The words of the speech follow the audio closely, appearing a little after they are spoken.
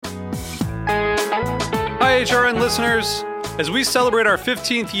HRN listeners. As we celebrate our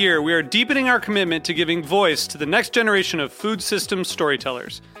 15th year, we are deepening our commitment to giving voice to the next generation of food systems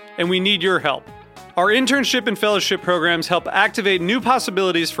storytellers, and we need your help. Our internship and fellowship programs help activate new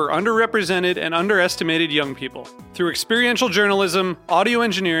possibilities for underrepresented and underestimated young people through experiential journalism, audio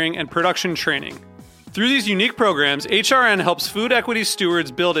engineering, and production training. Through these unique programs, HRN helps food equity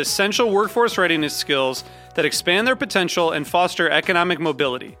stewards build essential workforce readiness skills that expand their potential and foster economic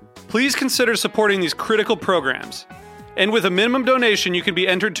mobility. Please consider supporting these critical programs. And with a minimum donation, you can be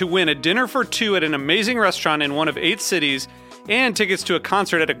entered to win a dinner for two at an amazing restaurant in one of 8 cities and tickets to a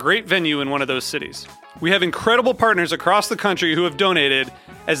concert at a great venue in one of those cities. We have incredible partners across the country who have donated,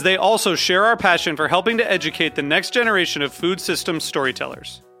 as they also share our passion for helping to educate the next generation of food systems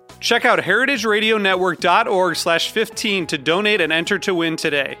storytellers. Check out heritageradionetwork.org/15 to donate and enter to win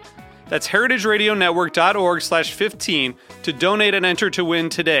today. That's heritageradionetwork.org/15 to donate and enter to win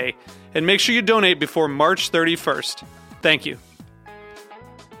today. And make sure you donate before March 31st. Thank you.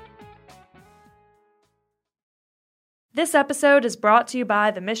 This episode is brought to you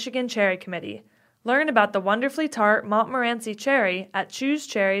by the Michigan Cherry Committee. Learn about the wonderfully tart Montmorency cherry at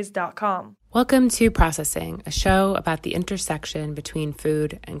choosecherries.com. Welcome to Processing, a show about the intersection between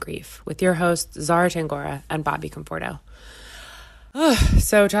food and grief, with your hosts Zara Tangora and Bobby Conforto.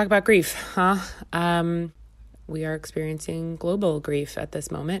 So talk about grief, huh? We are experiencing global grief at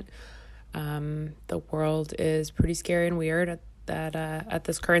this moment. The world is pretty scary and weird at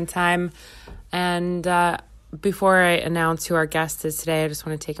this current time. And before I announce who our guest is today, I just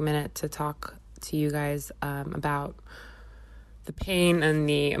want to take a minute to talk to you guys about the pain and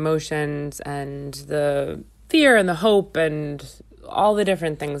the emotions and the fear and the hope and all the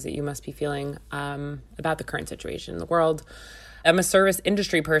different things that you must be feeling about the current situation in the world. I'm a service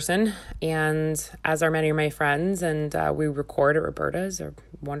industry person, and as are many of my friends, and we record at Roberta's, a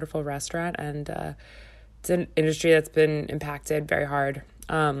wonderful restaurant, and it's an industry that's been impacted very hard.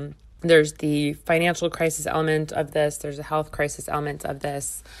 There's the financial crisis element of this. There's a health crisis element of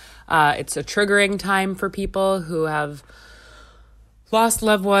this. It's a triggering time for people who have lost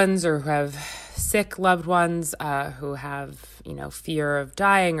loved ones or who have sick loved ones, who have, fear of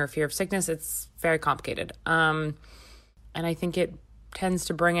dying or fear of sickness. It's very complicated. And I think it tends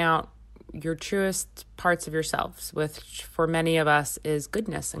to bring out your truest parts of yourselves, which for many of us is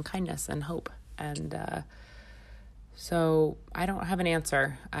goodness and kindness and hope. And so I don't have an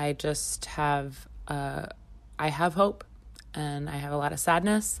answer. I just have, I have hope, and I have a lot of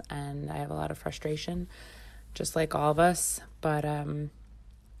sadness, and I have a lot of frustration, just like all of us. But I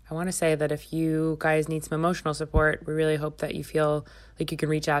want to say that if you guys need some emotional support, we really hope that you feel like you can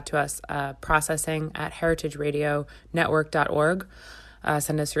reach out to us, processing@heritageradionetwork.org.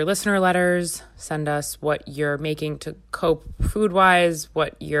 Send us your listener letters. Send us what you're making to cope food-wise,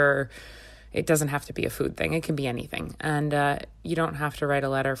 it doesn't have to be a food thing. It can be anything. And you don't have to write a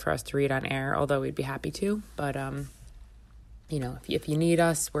letter for us to read on air, although we'd be happy to. But, if you need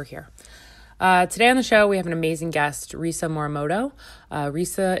us, we're here. Today on the show, we have an amazing guest, Risa Morimoto.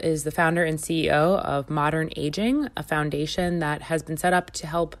 Risa is the founder and CEO of Modern Aging, a foundation that has been set up to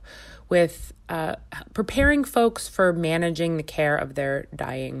help with preparing folks for managing the care of their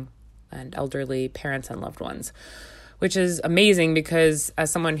dying and elderly parents and loved ones, which is amazing because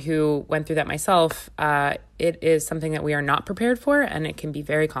as someone who went through that myself, it is something that we are not prepared for, and it can be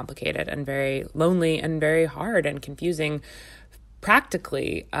very complicated and very lonely and very hard and confusing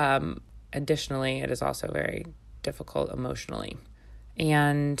practically. Additionally, it is also very difficult emotionally.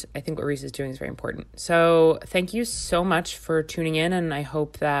 And I think what Risa is doing is very important. So thank you so much for tuning in. And I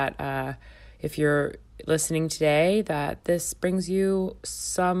hope that if you're listening today, that this brings you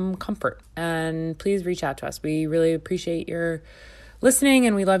some comfort. And please reach out to us. We really appreciate your listening,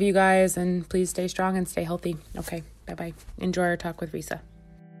 and we love you guys. And please stay strong and stay healthy. Okay, bye-bye. Enjoy our talk with Risa.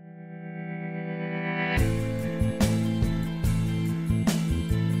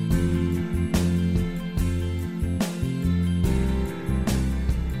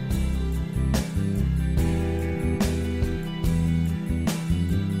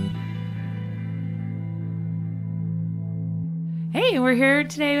 Hey, we're here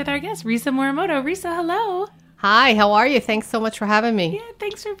today with our guest, Risa Morimoto. Risa, hello. Hi, how are you? Thanks so much for having me. Yeah,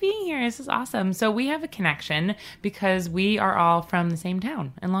 thanks for being here. This is awesome. So we have a connection because we are all from the same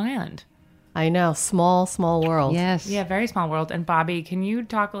town in Long Island. I know. Small world. Yes. Yeah, very small world. And Bobby, can you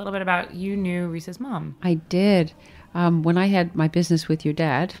talk a little bit about, you knew Risa's mom? I did. When I had my business with your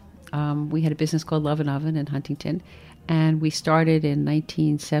dad, we had a business called Love and Oven in Huntington. And we started in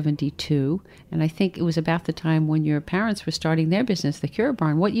 1972. And I think it was about the time when your parents were starting their business, the Cure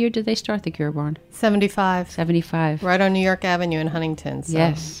Barn. What year did they start the Cure Barn? 75. 75. Right on New York Avenue in Huntington. So.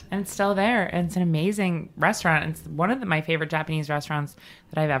 Yes. And it's still there. And it's an amazing restaurant. It's one of my favorite Japanese restaurants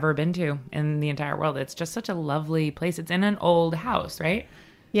that I've ever been to in the entire world. It's just such a lovely place. It's in an old house, right?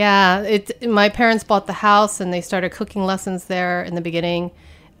 Yeah, my parents bought the house and they started cooking lessons there in the beginning.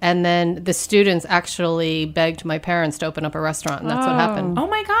 And then the students actually begged my parents to open up a restaurant, and that's what happened. Oh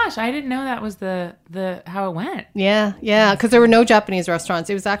my gosh, I didn't know that was the how it went. Yeah, because there were no Japanese restaurants.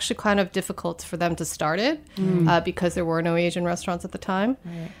 It was actually kind of difficult for them to start it because there were no Asian restaurants at the time.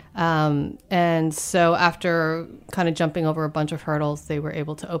 Right. And so after kind of jumping over a bunch of hurdles, they were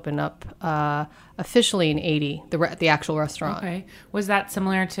able to open up officially in 80, the actual restaurant. Okay. Was that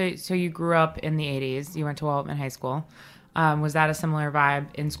similar to, so you grew up in the 80s, you went to Waltman High School. Was that a similar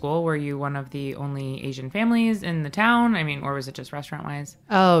vibe in school? Were you one of the only Asian families in the town? I mean, or was it just restaurant-wise?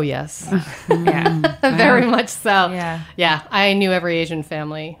 Oh, yes. Yeah. Very much so. Yeah. Yeah, I knew every Asian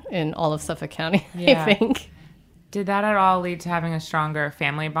family in all of Suffolk County, Yeah. I think. Did that at all lead to having a stronger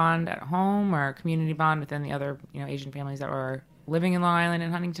family bond at home or community bond within the other, Asian families that were living in Long Island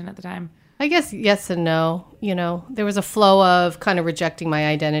and Huntington at the time? I guess yes and no. There was a flow of kind of rejecting my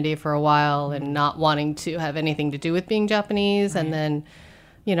identity for a while and not wanting to have anything to do with being Japanese. Right. And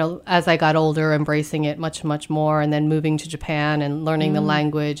then, as I got older, embracing it much, much more, and then moving to Japan and learning the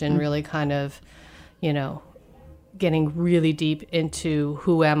language and really kind of, getting really deep into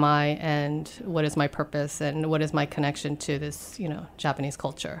who am I and what is my purpose and what is my connection to this, Japanese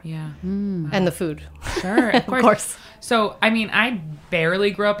culture. Yeah. And the food. Sure, of course. Of course. So, I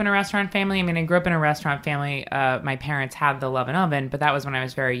barely grew up in a restaurant family. I grew up in a restaurant family. My parents had the Love and Oven, but that was when I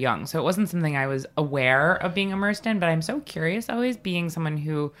was very young. So it wasn't something I was aware of being immersed in, but I'm so curious always being someone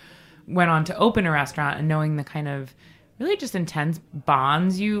who went on to open a restaurant and knowing the kind of really just intense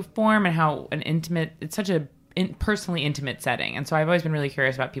bonds you form and how it's such a personally intimate setting. And so I've always been really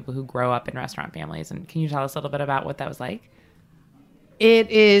curious about people who grow up in restaurant families. And can you tell us a little bit about what that was like? It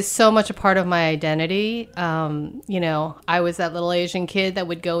is so much a part of my identity. I was that little Asian kid that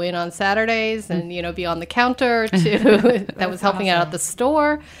would go in on Saturdays and, be on the counter that was helping out at the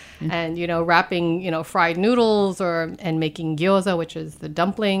store and, wrapping, fried noodles and making gyoza, which is the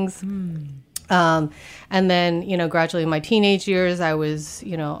dumplings. And then, gradually in my teenage years, I was,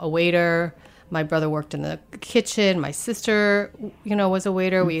 a waiter. My brother worked in the kitchen. My sister, was a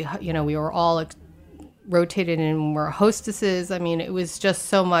waiter. We were all rotated and were hostesses. It was just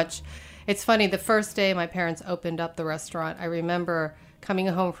so much. It's funny. The first day my parents opened up the restaurant, I remember coming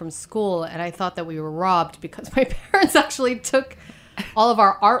home from school and I thought that we were robbed because my parents actually took all of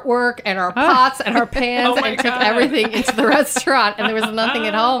our artwork and our pots and our pans and took everything into the restaurant and there was nothing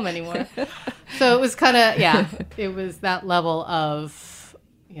at home anymore. So it was kind of, it was that level of,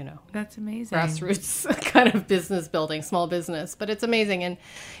 that's amazing. Grassroots kind of business building, small business. But it's amazing.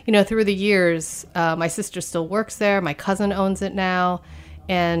 And, through the years, my sister still works there. My cousin owns it now.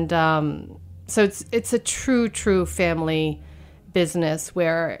 And so it's a true family business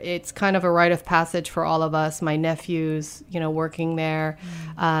where it's kind of a rite of passage for all of us. My nephews, working there.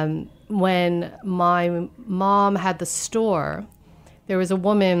 When my mom had the store, there was a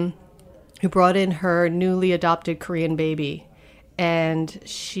woman who brought in her newly adopted Korean baby. And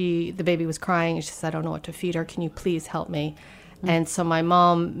the baby was crying. And she said, I don't know what to feed her. Can you please help me? And so my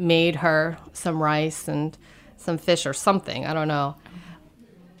mom made her some rice and some fish or something. I don't know.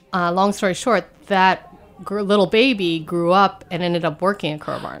 Long story short, that little baby grew up and ended up working at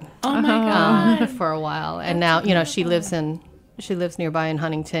Cure Barn. Oh, my God. For a while. And now, she lives nearby in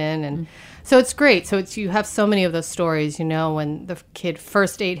Huntington. And so it's great. So you have so many of those stories, when the kid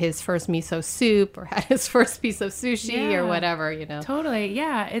first ate his first miso soup or had his first piece of sushi or whatever, Totally.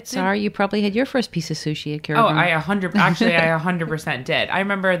 Yeah. Sorry, you probably had your first piece of sushi at Cure Oh, Barn. I 100% did. I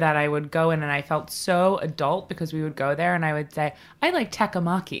remember that I would go in and I felt so adult because we would go there and I would say, I like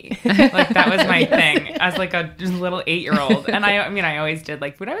tekkemaki. Like that was my thing as like a just little 8-year-old. And I always did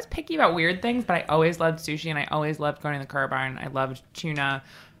when I was picky about weird things, but I always loved sushi and I always loved going to the Cure Barn. I loved tuna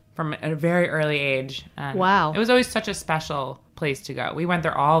from a very early age. And wow. It was always such a special place to go. We went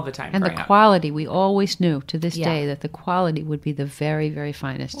there all the time. And the quality, we always knew to this day that the quality would be the very, very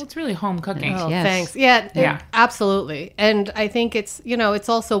finest. Well, it's really home cooking. Oh, yes. Thanks. Yeah, absolutely. And I think it's, it's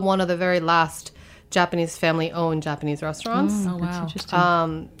also one of the very last Japanese family-owned Japanese restaurants. Oh, wow. That's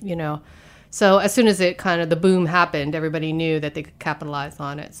interesting. So as soon as it kind of the boom happened, everybody knew that they could capitalize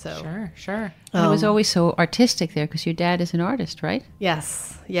on it. So Sure. And it was always so artistic there because your dad is an artist, right?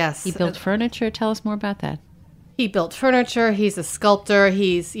 Yes. He built furniture. Tell us more about that. He built furniture. He's a sculptor.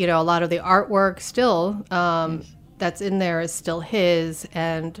 He's, a lot of the artwork still that's in there is still his.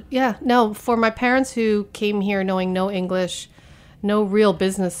 And yeah, no, for my parents who came here knowing no English, no real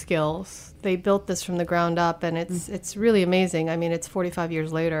business skills, they built this from the ground up, and it's really amazing. I mean, it's 45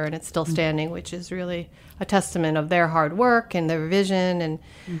 years later and it's still standing, which is really a testament of their hard work and their vision. And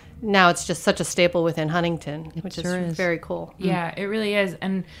now it's just such a staple within Huntington, which is very cool. Yeah, it really is.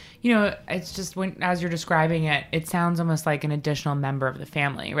 And, you know, it's just as you're describing it, it sounds almost like an additional member of the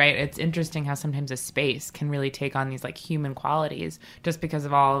family, right? It's interesting how sometimes a space can really take on these like human qualities just because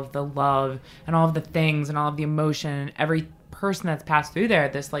of all of the love and all of the things and all of the emotion and every person that's passed through there.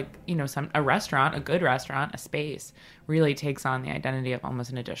 This, like, you know, a restaurant, a good restaurant, a space really takes on the identity of almost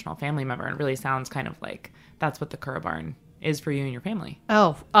an additional family member. And it really sounds kind of like that's what the Kura Barn is for you and your family.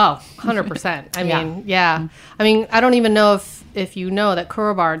 Oh, 100%. I mean, yeah. I mean, I don't even know if you know that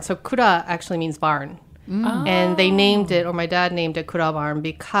Kura Barn, so Kura actually means barn. And they named it, or my dad named it Kura Barn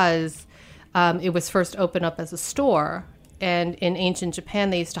because it was first opened up as a store. And in ancient Japan,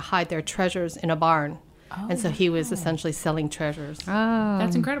 they used to hide their treasures in a barn. And so he was essentially selling treasures. Oh.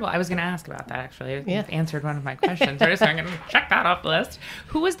 That's incredible. I was going to ask about that, actually. You've answered one of my questions. So I'm going to check that off the list.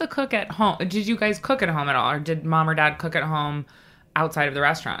 Who was the cook at home? Did you guys cook at home at all? Or did mom or dad cook at home outside of the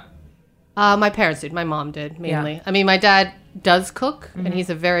restaurant? My parents did. My mom did, mainly. Yeah. I mean, my dad does cook, and he's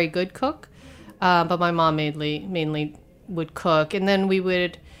a very good cook. But my mom mainly would cook. And then we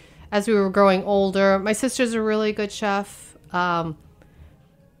would, as we were growing older, my sister's a really good chef.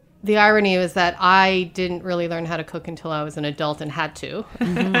 The irony was that I didn't really learn how to cook until I was an adult and had to.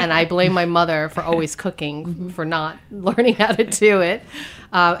 And I blame my mother for always cooking, for not learning how to do it.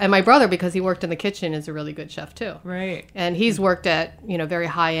 And my brother, because he worked in the kitchen, is a really good chef too. Right. And he's worked at, you know, very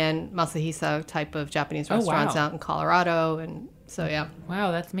high-end Masahisa type of Japanese restaurants out in Colorado. And so, yeah.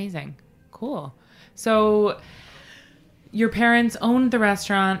 Wow, that's amazing. Cool. So your parents owned the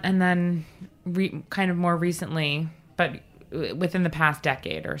restaurant, and then kind of more recently, but within the past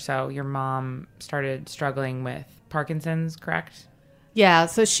decade or so, your mom started struggling with Parkinson's, correct? Yeah,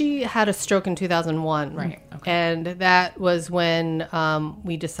 so she had a stroke in 2001. Right. Okay. And that was when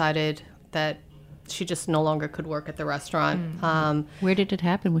we decided that she just no longer could work at the restaurant. Where did it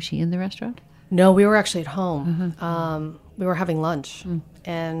happen? Was she in the restaurant? No, we were actually at home. We were having lunch,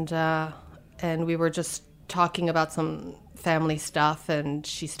 and we were just talking about some family stuff, and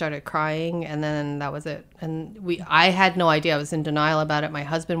she started crying, and then that was it. And I had no idea. I was in denial about it. My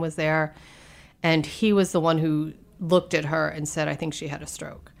husband was there, and he was the one who looked at her and said, I think she had a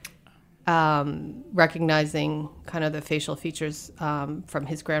stroke. Recognizing kind of the facial features from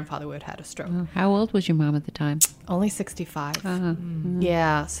his grandfather who had had a stroke. How old was your mom at the time? Only 65.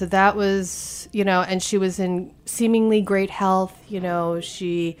 Yeah, so that was, you know, and she was in seemingly great health. You know,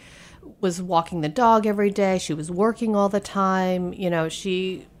 she was walking the dog every day. She was working all the time. You know,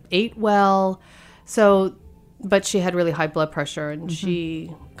 she ate well. So, but she had really high blood pressure, and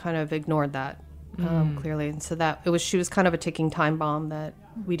she kind of ignored that clearly. And so she was kind of a ticking time bomb that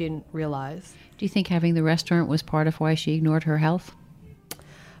we didn't realize. Do you think having the restaurant was part of why she ignored her health?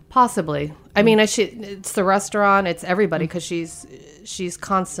 Possibly. I mean, it's the restaurant, it's everybody, because she was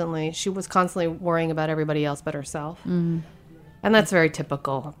constantly worrying about everybody else but herself. And that's very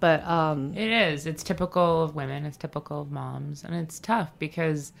typical, but it is. It's typical of women. It's typical of moms, and it's tough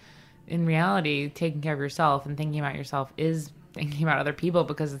because, in reality, taking care of yourself and thinking about yourself is thinking about other people,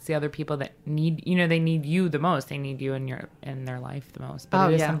 because it's the other people that need, you know, they need you the most. They need you in their life the most.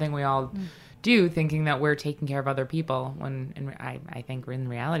 But it is something we all do, thinking that we're taking care of other people. When I think in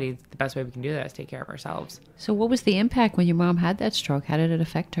reality, the best way we can do that is take care of ourselves. So, what was the impact when your mom had that stroke? How did it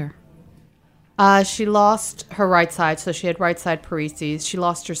affect her? She lost her right side, so she had right side paresis. She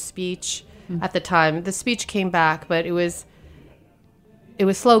lost her speech at the time. The speech came back, but it was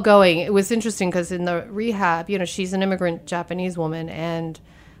slow going. It was interesting because in the rehab, you know, she's an immigrant Japanese woman, and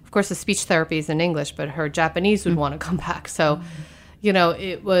of course the speech therapy is in English, but her Japanese would want to come back. So, you know,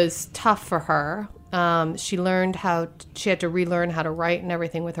 it was tough for her. She had to relearn how to write and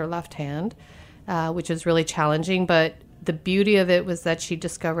everything with her left hand, which was really challenging, but the beauty of it was that she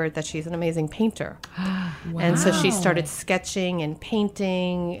discovered that she's an amazing painter. Wow. And so she started sketching and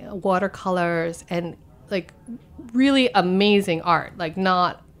painting watercolors and like really amazing art. Like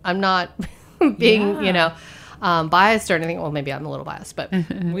I'm not being, you know, biased or anything. Well, maybe I'm a little biased, but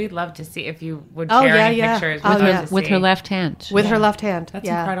we'd love to see if you would share any pictures. With her left hand. With her left hand. That's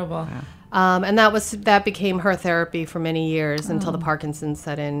incredible. Wow. And that became her therapy for many years until the Parkinson's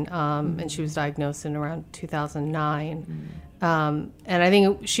set in, and she was diagnosed in around 2009. And I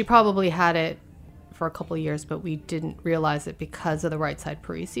think she probably had it for a couple of years, but we didn't realize it because of the right side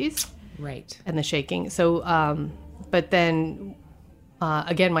paresis, right, and the shaking. So, but then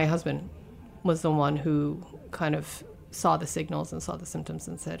again, my husband was the one who kind of saw the signals and saw the symptoms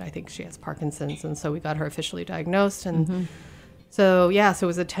and said, I think she has Parkinson's. And so we got her officially diagnosed. And so it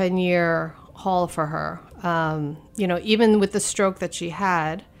was a 10-year haul for her. Even with the stroke that she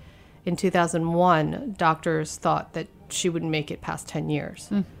had in 2001, doctors thought that she wouldn't make it past 10 years.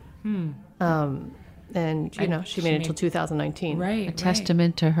 And she made it until 2019. Right. A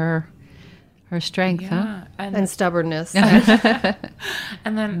testament to her strength, huh? And stubbornness.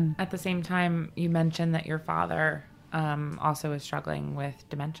 And then at the same time, you mentioned that your father also is struggling with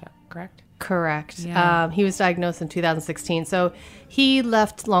dementia, correct? Correct. Yeah. He was diagnosed in 2016. So he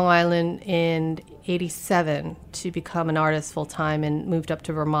left Long Island in 87 to become an artist full time and moved up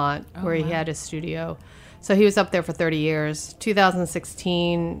to Vermont where he had his studio. So he was up there for 30 years.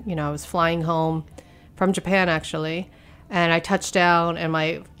 2016, I was flying home from Japan actually, and I touched down and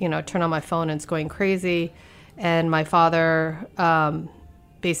turned on my phone and it's going crazy. And my father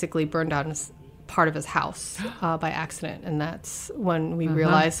basically burned down part of his house by accident. And that's when we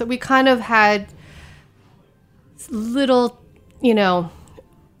realized. So we kind of had little,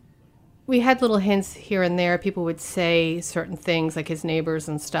 we had little hints here and there. People would say certain things, like his neighbors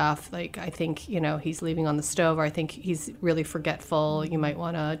and stuff. Like, I think, he's leaving on the stove, or I think he's really forgetful. You might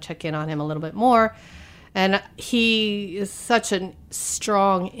want to check in on him a little bit more. And he is such a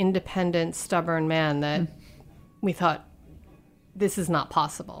strong, independent, stubborn man that we thought, this is not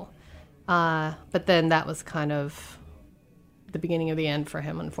possible. But then that was kind of the beginning of the end for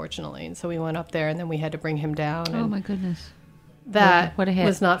him, unfortunately. And so we went up there, and then we had to bring him down. Oh, my goodness. That what a hit.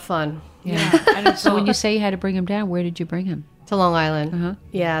 was not fun. Yeah. So when you say you had to bring him down, where did you bring him? To Long Island.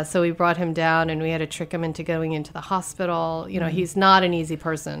 Yeah, so we brought him down, and we had to trick him into going into the hospital. He's not an easy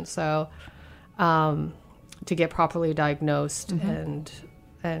person, so to get properly diagnosed,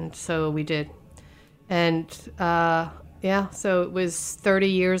 and so we did. And so it was 30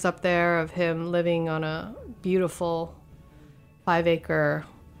 years up there of him living on a beautiful 5-acre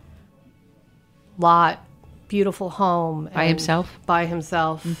lot, beautiful home. By himself? By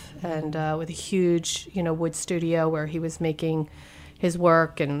himself, and with a huge, wood studio where he was making his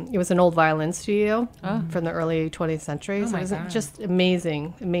work. And it was an old violin studio from the early 20th century. So it was just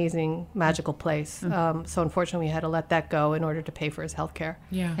amazing, magical place. So unfortunately, we had to let that go in order to pay for his health care.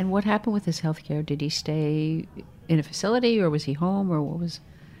 Yeah. And what happened with his health care? Did he stay in a facility, or was he home, or what was...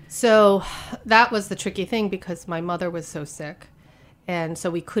 So that was the tricky thing, because my mother was so sick. And so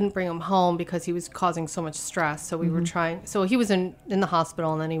we couldn't bring him home because he was causing so much stress. So we were trying... So he was in the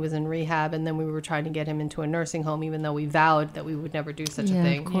hospital, and then he was in rehab, and then we were trying to get him into a nursing home, even though we vowed that we would never do such a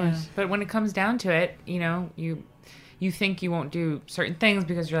thing. Of course. Yeah. But when it comes down to it, you think you won't do certain things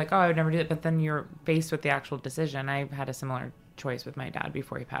because you're like, oh, I would never do it. But then you're faced with the actual decision. I had a similar choice with my dad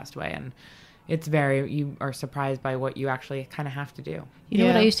before he passed away, and it's you are surprised by what you actually kind of have to do. You know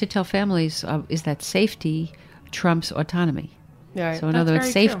what I used to tell families is that safety trumps autonomy. Right. So in other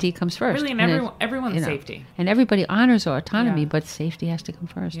words, safety comes first. Really, and everyone's safety. And everybody honors autonomy, but safety has to come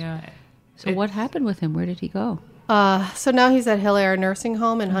first. Yeah. So what happened with him? Where did he go? So now he's at Hilaire Nursing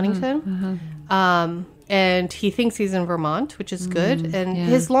Home in Huntington. And he thinks he's in Vermont, which is good. And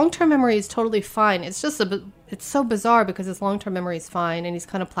his long-term memory is totally fine. It's just it's so bizarre because his long-term memory is fine and he's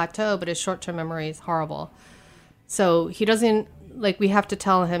kind of plateaued, but his short-term memory is horrible. So he doesn't, we have to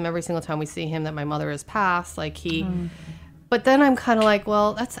tell him every single time we see him that my mother has passed. But then I'm kind of like,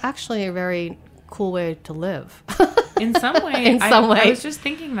 well, that's actually a very cool way to live. In some way, I was just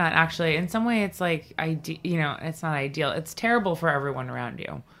thinking that actually. In some way, it's like, it's not ideal. It's terrible for everyone around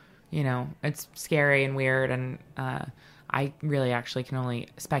you. It's scary and weird, and I really actually can only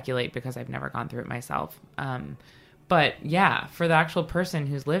speculate because I've never gone through it myself. But yeah, for the actual person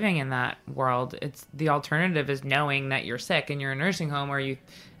who's living in that world, it's the alternative is knowing that you're sick and you're in a nursing home, or and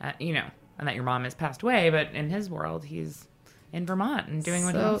that your mom has passed away. But in his world, he's in Vermont and doing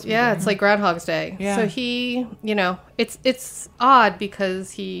what he wants to be doing. It's like Groundhog's Day. Yeah. So he, it's odd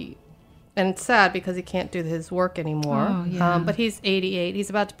because and it's sad because he can't do his work anymore. Oh, yeah. But he's 88. He's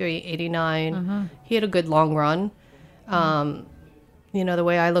about to be 89. He had a good long run. The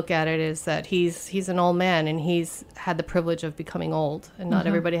way I look at it is that he's an old man, and he's had the privilege of becoming old, and not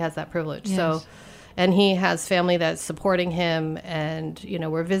everybody has that privilege. Yes. So, and he has family that's supporting him, and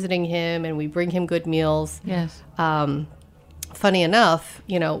we're visiting him, and we bring him good meals. Yes. Funny enough,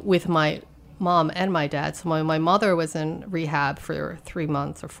 with my mom and my dad. So my mother was in rehab for 3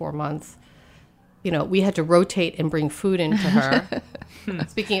 months or 4 months. we had to rotate and bring food into her.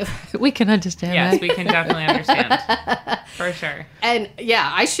 Speaking of, We can understand Yes, that. we can definitely understand. For sure. and yeah,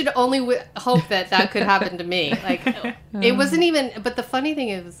 I should only hope that could happen to me. Like, it wasn't even. But the funny thing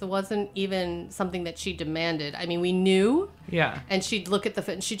is, it wasn't even something that she demanded. I mean, we knew, Yeah. and she'd look at the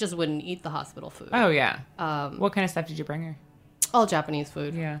food, and she just wouldn't eat the hospital food. Oh, yeah. What kind of stuff did you bring her? All Japanese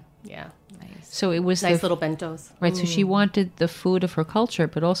food. Yeah. Yeah, So it was nice the, little bentos. right. So she wanted the food of her culture,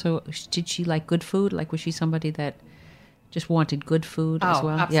 but also did she like good food? Like, was she somebody that just wanted good food as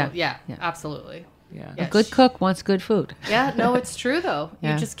well? Absolutely. Yeah, absolutely. Yeah. Yeah, A good cook wants good food. Yeah, no, it's true though.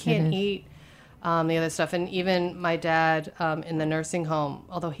 Yeah, You just it can't is. eat the other stuff. And even my dad in the nursing home,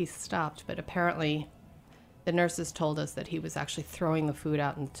 although he stopped, but apparently the nurses told us that he was actually throwing the food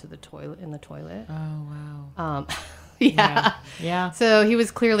out into the toilet. Oh, wow. Yeah. Yeah. So he was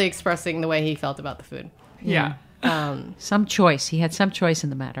clearly expressing the way he felt about the food. Yeah. Some choice. He had some choice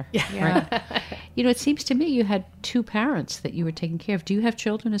in the matter. Yeah. Right? It seems to me you had two parents that you were taking care of. Do you have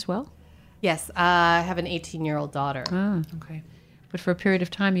children as well? Yes, I have an 18-year-old daughter. Okay. But for a period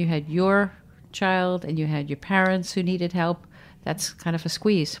of time, you had your child and you had your parents who needed help. That's kind of a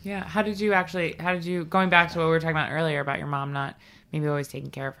squeeze. Yeah. How did you, going back to what we were talking about earlier about your mom not maybe always taking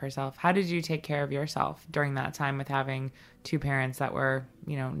care of herself, how did you take care of yourself during that time with having two parents that were,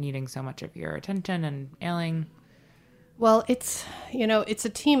 needing so much of your attention and ailing? Well, it's a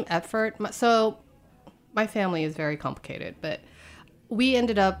team effort. So my family is very complicated, but we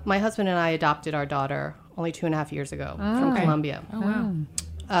ended up, my husband and I adopted our daughter only 2.5 years ago from Colombia. Oh,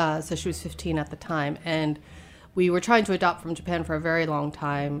 wow. So she was 15 at the time. And we were trying to adopt from Japan for a very long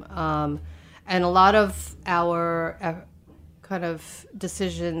time. And a lot of our kind of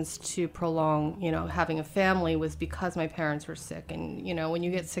decisions to prolong, having a family was because my parents were sick. And, when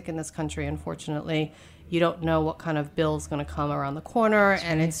you get sick in this country, unfortunately, you don't know what kind of bill's going to come around the corner.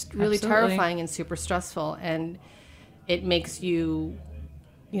 And it's really terrifying and super stressful. And it makes you,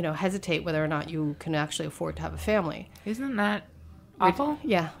 hesitate whether or not you can actually afford to have a family. Isn't that awful?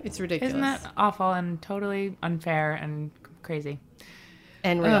 Yeah, it's ridiculous. Isn't that awful and totally unfair and crazy?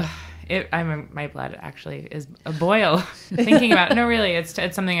 And real. My blood actually is a boil thinking about it. No, really, it's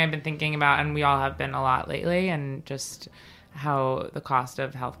something I've been thinking about, and we all have been a lot lately, and just how the cost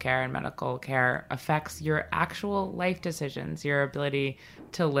of healthcare and medical care affects your actual life decisions, your ability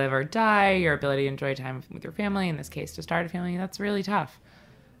to live or die, your ability to enjoy time with your family, in this case, to start a family. That's really tough.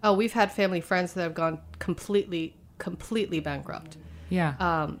 Oh, we've had family friends that have gone completely bankrupt.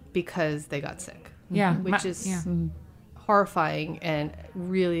 Yeah. Because they got sick. Yeah. Which is horrifying, and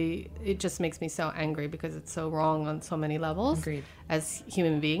really, it just makes me so angry because it's so wrong on so many levels. Agreed. As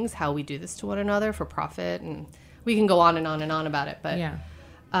human beings, how we do this to one another for profit, and we can go on and on and on about it. But yeah.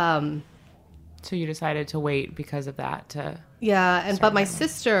 So you decided to wait because of that. But my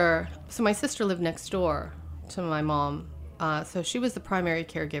sister lived next door to my mom, so she was the primary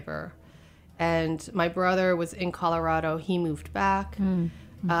caregiver, and my brother was in Colorado. He moved back. And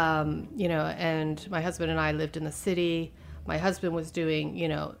my husband and I lived in the city. My husband was doing,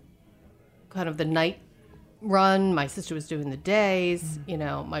 kind of the night run. My sister was doing the days.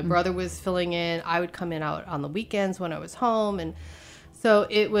 My brother was filling in. I would come in out on the weekends when I was home. And so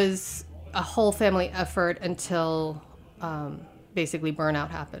it was a whole family effort until basically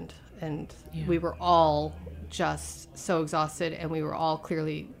burnout happened. And we were all just so exhausted, and we were all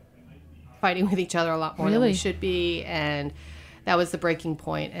clearly fighting with each other a lot more than we should be. And that was the breaking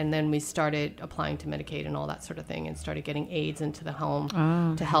point. And then we started applying to Medicaid and all that sort of thing, and started getting aides into the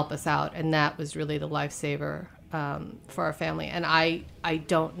home to help us out. And that was really the lifesaver for our family. And I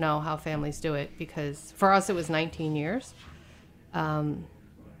don't know how families do it, because for us it was 19 years. And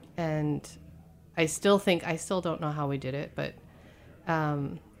I still don't know how we did it, but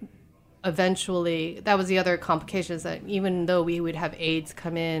eventually that was the other complications, that even though we would have aides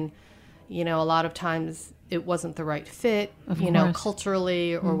come in, a lot of times it wasn't the right fit,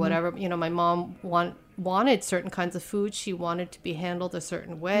 culturally or whatever. My mom wanted certain kinds of food. She wanted to be handled a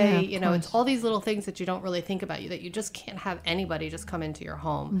certain way. It's all these little things that you don't really think about, that you just can't have anybody just come into your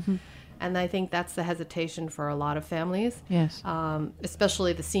home. And I think that's the hesitation for a lot of families. Yes.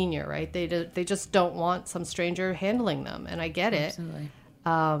 Especially the senior, right? They just don't want some stranger handling them. And I get it. Absolutely.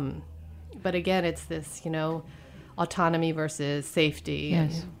 But again, it's this, autonomy versus safety.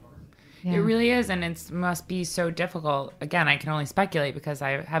 Yes. It really is, and it must be so difficult. Again, I can only speculate because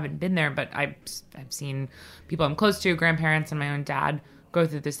I haven't been there, but I've seen people I'm close to, grandparents and my own dad, go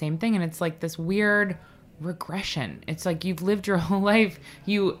through the same thing, and it's like this weird regression. It's like you've lived your whole life,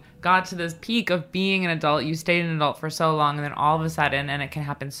 you got to this peak of being an adult, you stayed an adult for so long, and then all of a sudden, and it can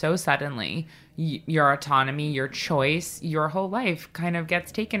happen so suddenly, your autonomy, your choice, your whole life kind of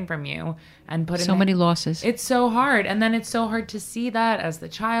gets taken from you and put in So many losses. It's so hard. And then it's so hard to see that as the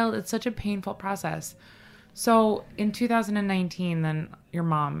child. It's such a painful process. So in 2019, then your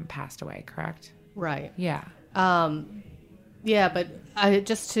mom passed away, correct? Right. Yeah. Yeah, but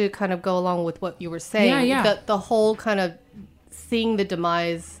just to kind of go along with what you were saying, the whole kind of seeing the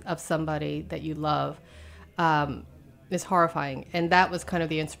demise of somebody that you love is horrifying. And that was kind of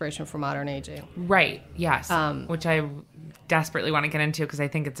the inspiration for modern aging. Right. Yes. Which I desperately want to get into because I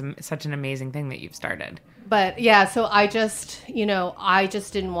think it's such an amazing thing that you've started. But yeah, so I just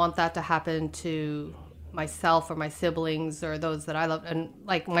didn't want that to happen to myself or my siblings or those that I love, and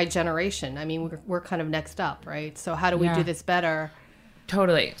like my generation. I mean, we're kind of next up, right? So how do we do this better?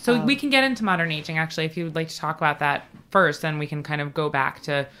 Totally. So we can get into modern aging, actually, if you would like to talk about that first, then we can kind of go back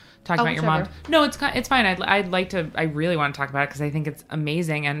to talking about your mom. No, it's fine. I really want to talk about it because I think it's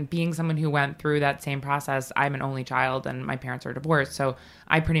amazing. And being someone who went through that same process, I'm an only child and my parents are divorced. So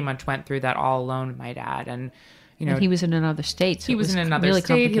I pretty much went through that all alone with my dad. And and he was in another state. So he was in another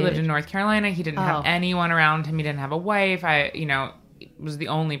state. He lived in North Carolina. He didn't have anyone around him. He didn't have a wife. I was the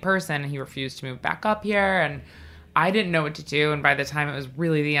only person. He refused to move back up here, and I didn't know what to do. And by the time it was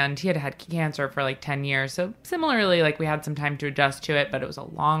really the end, he had had cancer for like 10 years. So similarly, like we had some time to adjust to it, but it was a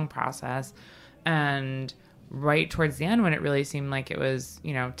long process. And right towards the end, when it really seemed like it was,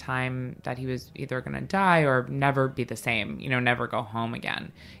 time that he was either going to die or never be the same, never go home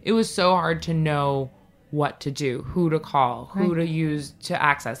again. It was so hard to know what to do, who to call, who to use to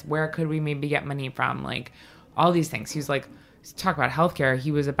access, where could we maybe get money from, like all these things. He's like, talk about healthcare.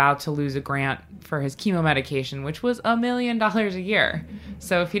 He was about to lose a grant for his chemo medication, which was $1 million a year.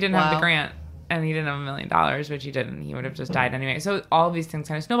 So if he didn't have the grant and he didn't have $1 million, which he didn't, he would have just died anyway. So all of these things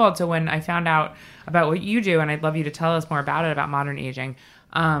kind of snowballed. So when I found out about what you do, and I'd love you to tell us more about it, about modern aging,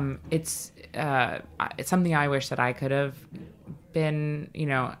 it's something I wish that I could have been,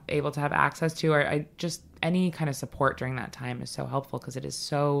 able to have access to, or I just any kind of support during that time is so helpful because it is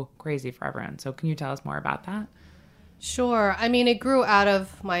so crazy for everyone. So can you tell us more about that? Sure. I mean, it grew out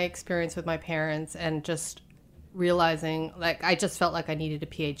of my experience with my parents and just realizing, like, I just felt like I needed a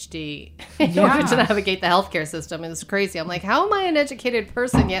PhD in order to navigate the healthcare system. It was crazy. I'm like, how am I an educated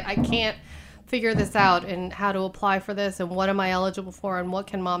person yet I can't figure this out and how to apply for this and what am I eligible for and what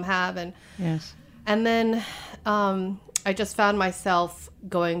can mom have? And then I just found myself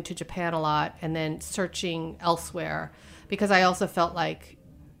going to Japan a lot and then searching elsewhere because I also felt like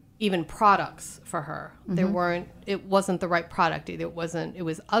even products for her, it wasn't the right product either. It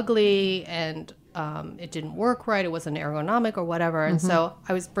was ugly and it didn't work right. It wasn't ergonomic or whatever. And so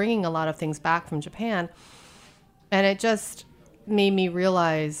I was bringing a lot of things back from Japan, and it just made me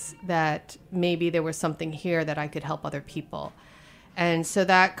realize that maybe there was something here that I could help other people. And so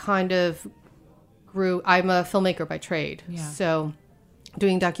that kind of grew. I'm a filmmaker by trade. So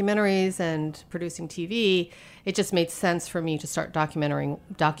doing documentaries and producing TV, it just made sense for me to start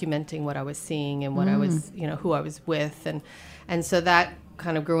documenting what I was seeing and what I was, who I was with. And so that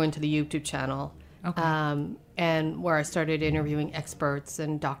kind of grew into the YouTube channel. And where I started interviewing experts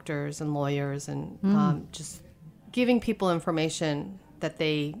and doctors and lawyers and just giving people information that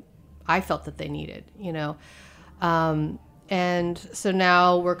I felt that they needed, and so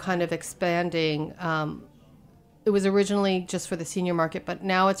now we're kind of expanding. It was originally just for the senior market, but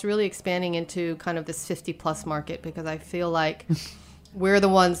now it's really expanding into kind of this 50-plus market because I feel like we're the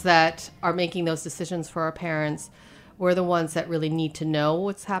ones that are making those decisions for our parents. We're the ones that really need to know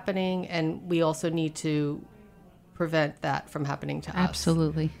what's happening, and we also need to prevent that from happening to us.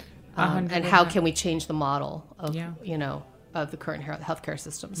 Absolutely. And how can we change the model of, of the current healthcare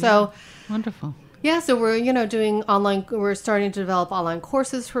system? So wonderful. Yeah, so we're, doing online, we're starting to develop online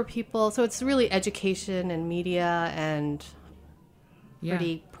courses for people. So it's really education and media and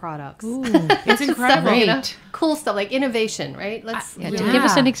pretty products. Ooh, it's incredible. Great. Cool stuff, like innovation, right? Give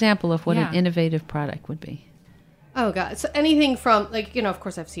us an example of what an innovative product would be. Oh, God. So anything from, like, of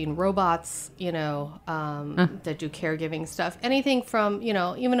course, I've seen robots, that do caregiving stuff. Anything from,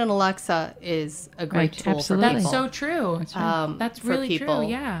 even an Alexa is a great tool absolutely. for people. That's so true. That's, right. That's really people, true,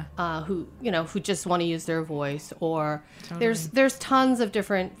 yeah. Who just want to use their voice. Or there's tons of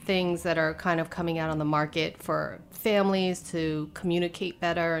different things that are kind of coming out on the market for families to communicate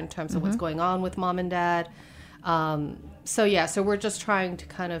better in terms of what's going on with mom and dad. So we're just trying to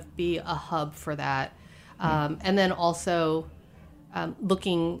kind of be a hub for that. And then also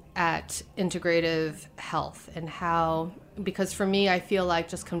looking at integrative health and how, because for me, I feel like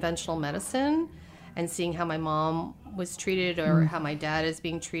just conventional medicine and seeing how my mom was treated or how my dad is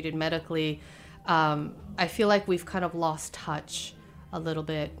being treated medically, I feel like we've kind of lost touch a little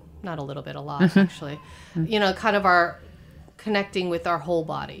bit not a little bit, a lot, actually, kind of our connecting with our whole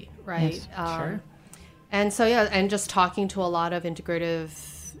body, right? Yes, sure. And so, yeah, and just talking to a lot of integrative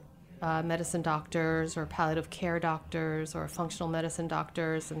medicine doctors or palliative care doctors or functional medicine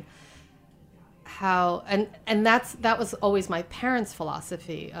doctors, and how, and that was always my parents'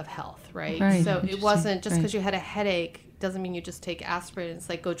 philosophy of health, right? Right, So it interesting, wasn't just right. because you had a headache doesn't mean you just take aspirin. It's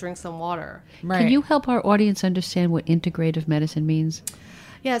like, go drink some water. Right. Can you help our audience understand what integrative medicine means?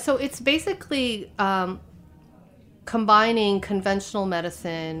 Yeah, so it's basically combining conventional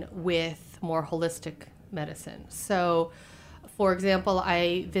medicine with more holistic medicine. So, for example,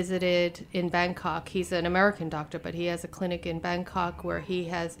 I visited in Bangkok. He's an American doctor, but he has a clinic in Bangkok where he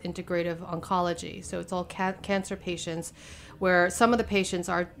has integrative oncology. So it's all cancer patients, where some of the patients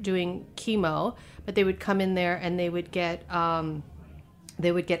are doing chemo, but they would come in there and they would get IV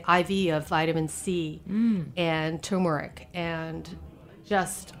of vitamin C and turmeric and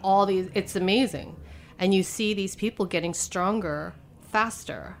just all these. It's amazing, and you see these people getting stronger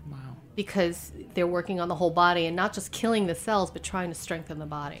faster. Wow. Because they're working on the whole body and not just killing the cells, but trying to strengthen the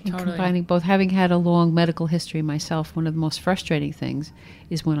body. Combining both. Having had a long medical history myself, one of the most frustrating things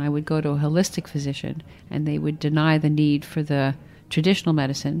is when I would go to a holistic physician and they would deny the need for the traditional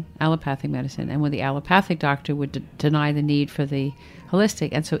medicine, allopathic medicine, and when the allopathic doctor would deny the need for the holistic.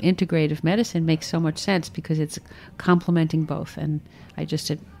 And so integrative medicine makes so much sense because it's complementing both. And I just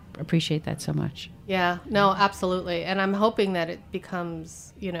appreciate that so much. Yeah, no, absolutely. And I'm hoping that it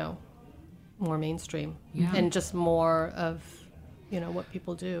becomes, more mainstream and just more of, what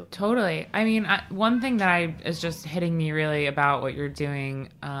people do. Totally. I mean, one thing that is just hitting me really about what you're doing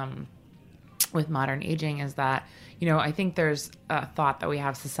with modern aging is that, I think there's a thought that we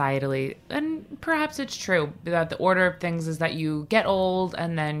have societally, and perhaps it's true, that the order of things is that you get old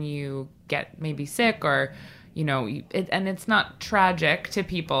and then you get maybe sick or, and it's not tragic to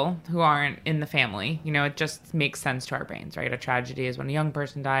people who aren't in the family. It just makes sense to our brains, right? A tragedy is when a young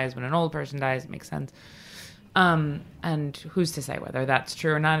person dies, when an old person dies, it makes sense. And who's to say whether that's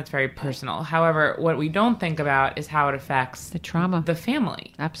true or not? It's very personal. However, what we don't think about is how it affects The trauma. the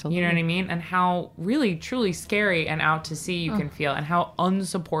family. Absolutely. You know what I mean? And how really, truly scary and out to sea you can feel, and how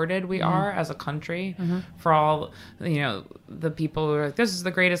unsupported we are as a country for all, the people who are like, this is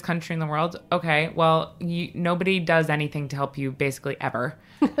the greatest country in the world. Okay, well, nobody does anything to help you basically ever.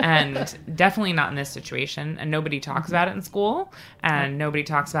 And definitely not in this situation. And nobody talks about it in school, and nobody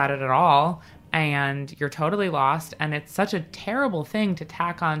talks about it at all. And you're totally lost, and it's such a terrible thing to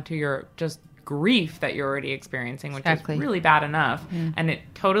tack on to your just grief that you're already experiencing, which Exactly. is really bad enough. And it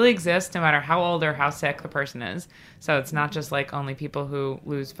totally exists no matter how old or how sick the person is. So it's not just like only people who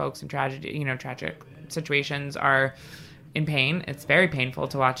lose folks in tragedy, tragic situations are in pain. It's very painful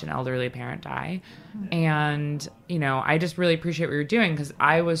to watch an elderly parent die. And, I just really appreciate what you're doing, because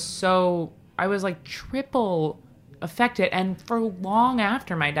I was like triple affected. And for long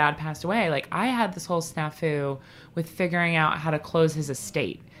after my dad passed away, like I had this whole snafu with figuring out how to close his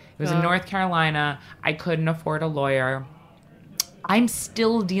estate. It was in North Carolina. I couldn't afford a lawyer. I'm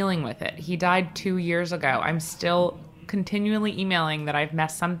still dealing with it. He died 2 years ago. I'm still continually emailing that I've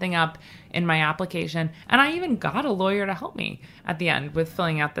messed something up in my application. And I even got a lawyer to help me at the end with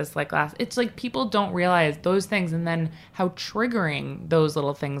filling out this it's like people don't realize those things, and then how triggering those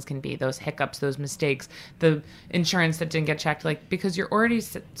little things can be, those hiccups, those mistakes, the insurance that didn't get checked, because you're already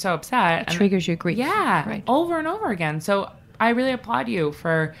so upset. It triggers your grief. Yeah, Right. over and over again. So I really applaud you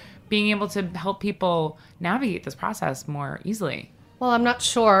for being able to help people navigate this process more easily. Well, I'm not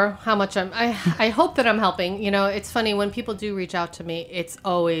sure how much I hope that I'm helping. It's funny when people do reach out to me, it's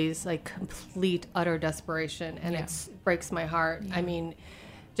always like complete, utter desperation, and it breaks my heart. I mean,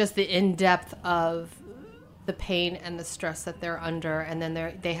 just the in-depth of the pain and the stress that they're under, and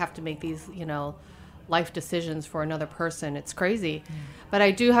then they have to make these, life decisions for another person. It's crazy. But I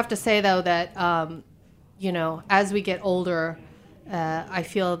do have to say, though, that, as we get older, I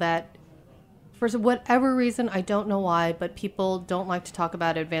feel that for whatever reason, I don't know why, but people don't like to talk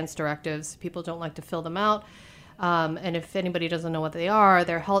about advance directives. People don't like to fill them out. And if anybody doesn't know what they are,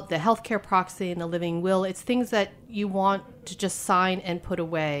 the healthcare proxy and the living will, it's things that you want to just sign and put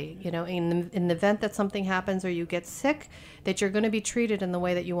away. In the event that something happens or you get sick, that you're going to be treated in the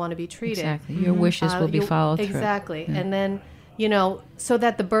way that you want to be treated. Exactly. Your wishes will be followed through. Exactly. Yeah. And then, so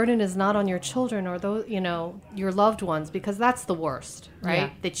that the burden is not on your children or those, your loved ones, because that's the worst,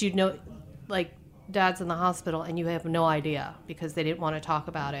 right? Yeah. That like dad's in the hospital and you have no idea because they didn't want to talk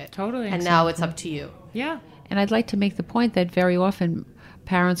about it. Totally. And now it's up to you. Yeah. And I'd like to make the point that very often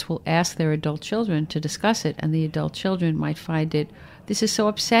parents will ask their adult children to discuss it, and the adult children might find this is so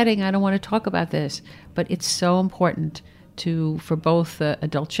upsetting, I don't want to talk about this. But it's so important for both the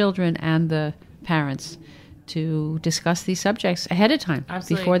adult children and the parents to discuss these subjects ahead of time.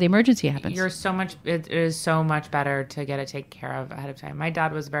 Absolutely. Before the emergency happens. It is so much better to get it taken care of ahead of time. My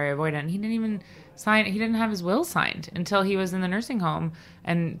dad was very avoidant. He didn't have his will signed until he was in the nursing home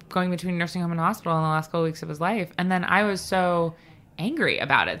and going between nursing home and hospital in the last couple of weeks of his life. And then I was so angry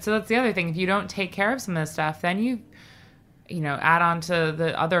about it. So that's the other thing. If you don't take care of some of this stuff, then you add on to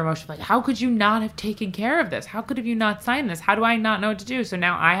the other emotion, like, how could you not have taken care of this? How could have you not signed this? How do I not know what to do? So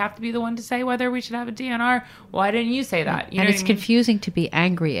now I have to be the one to say whether we should have a DNR. Why didn't you say that? And it's confusing to be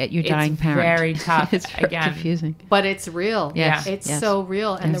angry at your dying parent. It's very tough. It's very confusing. But it's real. Yes. It's so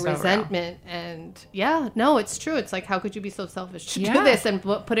real. And the so resentment. And it's true. It's like, how could you be so selfish to do Yeah. this and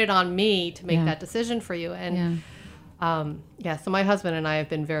put it on me to make that decision for you? And so my husband and I have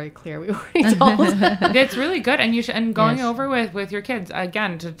been very clear. We already told It's really good, and you should. And going Yes. over with your kids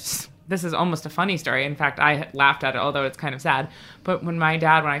again. This is almost a funny story. In fact, I laughed at it, although it's kind of sad. But when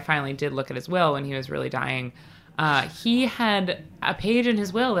I finally did look at his will when he was really dying, he had a page in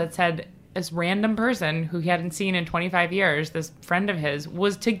his will that said this random person who he hadn't seen in 25 years, this friend of his,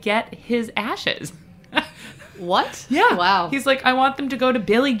 was to get his ashes. What? Yeah. Wow. He's like, I want them to go to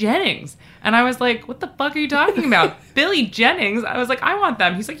Billy Jennings. And I was like, what the fuck are you talking about? Billy Jennings? I was like, I want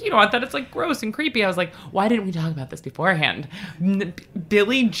them. He's like, you don't want that. It's like gross and creepy. I was like, why didn't we talk about this beforehand?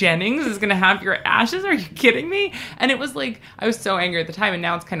 Billy Jennings is going to have your ashes? Are you kidding me? And it was like, I was so angry at the time. And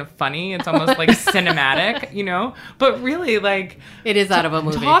now it's kind of funny. It's almost like cinematic, But really, like, it is out of a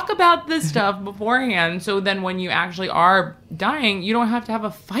movie. Talk about this stuff beforehand. So then when you actually are dying, you don't have to have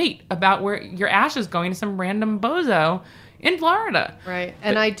a fight about where your ashes going to some random bozo in Florida. Right.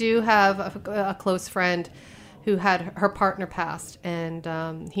 And I do have a close friend who had her partner passed,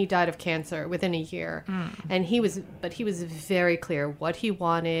 and he died of cancer within a year. And he was very clear what he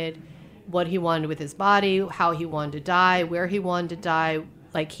wanted with his body, how he wanted to die, where he wanted to die.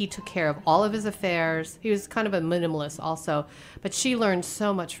 Like, he took care of all of his affairs. He was kind of a minimalist also, but she learned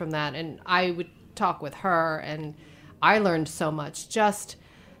so much from that. And I would talk with her, and I learned so much. Just,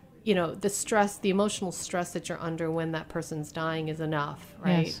 the stress, the emotional stress that you're under when that person's dying is enough,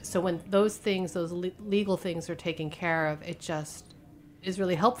 right? Yes. So when those things, those legal things are taken care of, it just is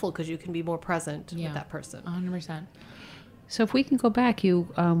really helpful because you can be more present with that person. 100%. So if we can go back, we're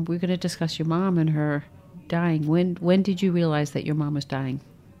going to discuss your mom and her dying. When did you realize that your mom was dying?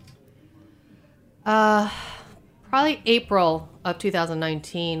 Probably April of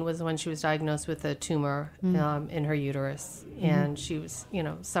 2019 was when she was diagnosed with a tumor in her uterus, and she was,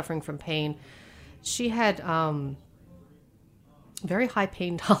 suffering from pain. She had very high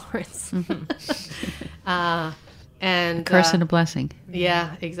pain tolerance, and A curse and a blessing.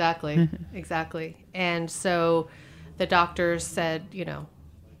 Yeah, exactly, exactly. And so the doctors said,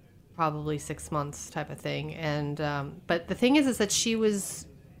 probably 6 months type of thing. And but the thing is that she was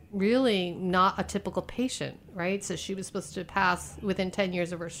really not a typical patient, right? So she was supposed to pass within 10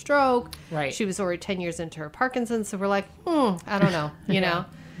 years of her stroke. Right. She was already 10 years into her Parkinson's. So we're like, I don't know,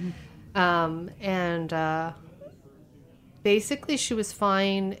 know. Basically she was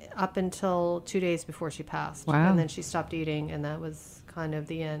fine up until 2 days before she passed. Wow. And then she stopped eating, and that was kind of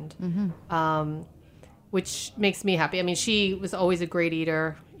the end. Which makes me happy. I mean, she was always a great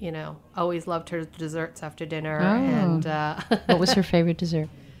eater, always loved her desserts after dinner. Oh. And What was her favorite dessert?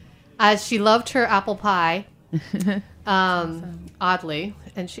 she loved her apple pie, oddly.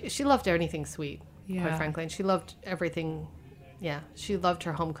 And she loved anything sweet, quite frankly. And she loved everything. Yeah, she loved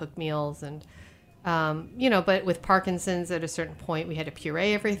her home-cooked meals. And, but with Parkinson's, at a certain point, we had to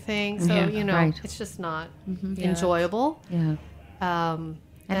puree everything. So, right. it's just not enjoyable. Yeah.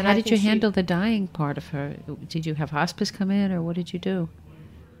 And how did you handle the dying part of her? Did you have hospice come in, or what did you do?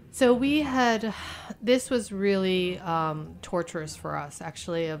 So this was really torturous for us,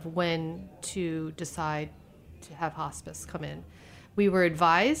 actually, of when to decide to have hospice come in. We were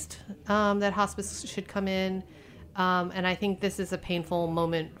advised that hospice should come in, and I think this is a painful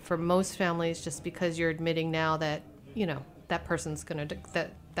moment for most families, just because you're admitting now that, that person's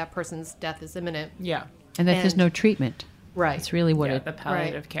that person's death is imminent. Yeah. And that there's no treatment. Right. It's really what the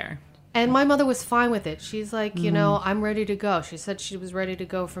palliative care. And my mother was fine with it. She's like, I'm ready to go. She said she was ready to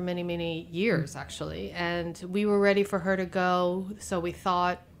go for many, many years, actually. And we were ready for her to go. So we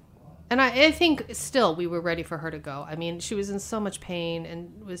thought, and I think still we were ready for her to go. I mean, she was in so much pain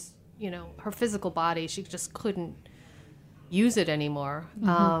and was, her physical body, she just couldn't use it anymore.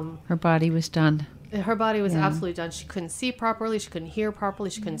 her body was done. Her body was absolutely done. She couldn't see properly. She couldn't hear properly.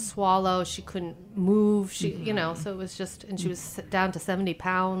 She couldn't swallow. She couldn't move. So it was just, and she was down to 70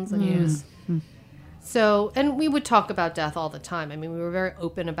 pounds. And it was, So, and we would talk about death all the time. I mean, we were very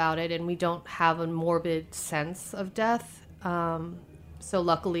open about it, and we don't have a morbid sense of death. So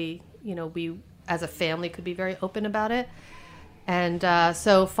luckily, we as a family could be very open about it. And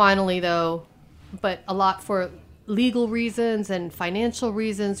so finally, though, but a lot for legal reasons and financial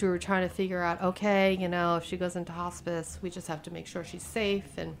reasons, we were trying to figure out, okay, if she goes into hospice, we just have to make sure she's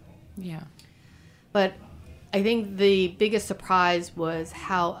safe. And Yeah. But I think the biggest surprise was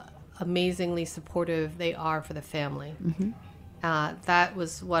how amazingly supportive they are for the family. That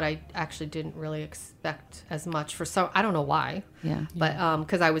was what I actually didn't really expect as much for some. I don't know why. Yeah. But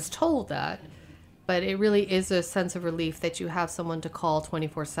because I was told that. But it really is a sense of relief that you have someone to call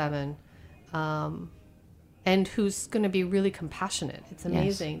 24/7, and who's going to be really compassionate. It's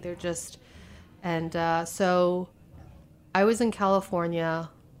amazing. They're just, and so I was in California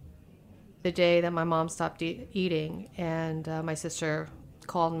the day that my mom stopped eating, and my sister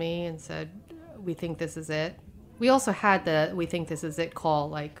called me and said, "We think this is it." We also had the "we think this is it" call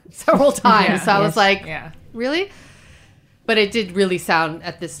like several times. So I was like, really? But it did really sound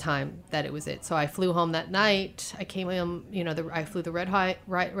at this time that it was it. So I flew home that night. I came home, I flew the red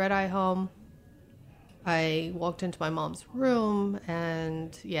eye home. I walked into my mom's room,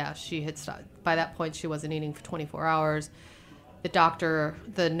 and she had stopped. By that point, she wasn't eating for 24 hours.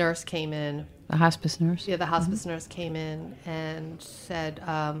 The nurse came in. The hospice nurse? Yeah, the hospice nurse came in and said,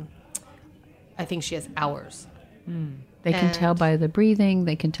 I think she has hours. They can tell by the breathing.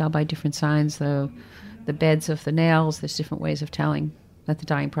 They can tell by different signs, the beds of the nails. There's different ways of telling that the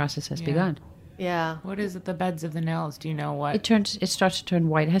dying process has begun. Yeah. What is it, the beds of the nails? Do you know what? It starts to turn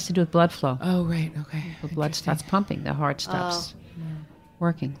white. It has to do with blood flow. Oh, right. Okay. The blood starts pumping. The heart stops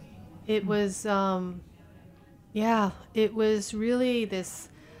working. It was, it was really this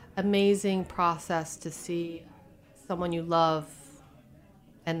amazing process to see someone you love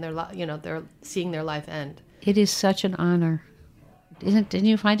and they're seeing their life end. It is such an honor. Didn't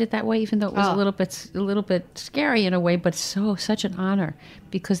you find it that way? Even though it was a little bit scary in a way, but such an honor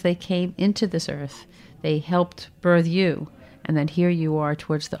because they came into this earth, they helped birth you, and then here you are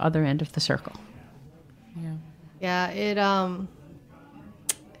towards the other end of the circle. Yeah. Yeah. It.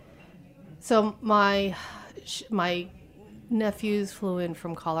 So my nephews flew in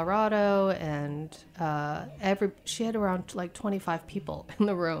from Colorado, and she had around like 25 people in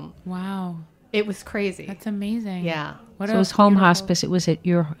the room. Wow. It was crazy. That's amazing. Yeah. So it was home hospice. It was at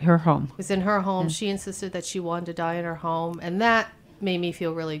her home. It was in her home. She insisted that she wanted to die in her home, and that made me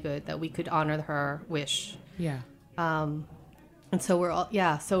feel really good that we could honor her wish. Yeah. And so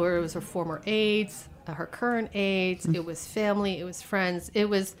So it was her former aides, her current aides. It was family. It was friends. It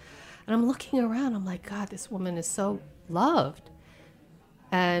was, and I'm looking around. I'm like, God, this woman is so loved.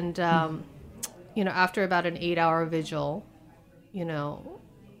 And after about an 8-hour vigil,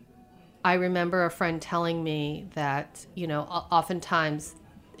 I remember a friend telling me that, oftentimes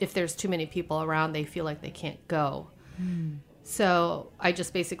if there's too many people around, they feel like they can't go. So I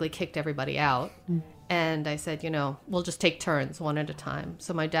just basically kicked everybody out. And I said, we'll just take turns one at a time.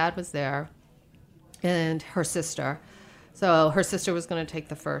 So my dad was there and her sister. So her sister was going to take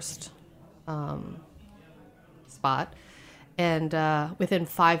the first spot. And within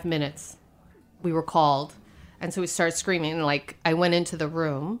 5 minutes, we were called. And so we started screaming. And I went into the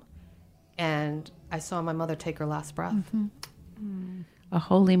room. And I saw my mother take her last breath. A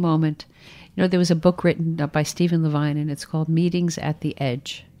holy moment. There was a book written by Stephen Levine, and it's called Meetings at the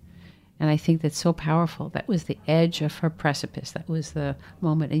Edge. And I think that's so powerful. That was the edge of her precipice. That was the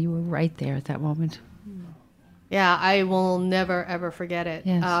moment, and you were right there at that moment. Yeah, I will never, ever forget it.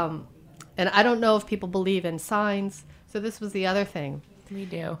 Yes. And I don't know if people believe in signs. So this was the other thing. We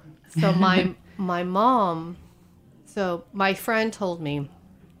do. So my mom, so my friend told me,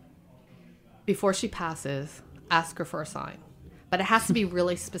 before she passes, ask her for a sign. But it has to be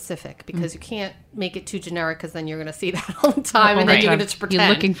really specific because you can't make it too generic because then you're going to see that all the time and then you're going to pretend.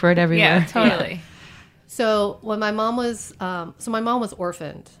 You're looking for it everywhere. Yeah, totally. So when my mom was,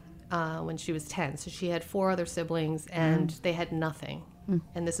 orphaned when she was 10. So she had 4 other siblings and they had nothing.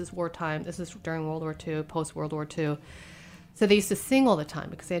 And this is wartime. This is during World War II, post-World War II. So they used to sing all the time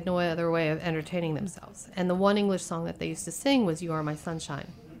because they had no other way of entertaining themselves. And the one English song that they used to sing was You Are My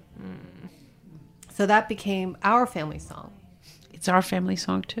Sunshine. So that became our family song. It's our family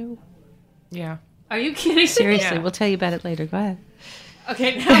song, too. Yeah. Are you kidding? Seriously, we'll tell you about it later. Go ahead.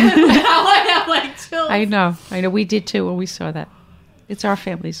 Okay, now I have chills. I know. We did, too, when we saw that. It's our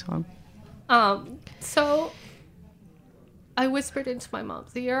family song. So I whispered into my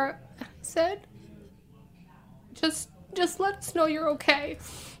mom's ear and I said, just let us know you're okay.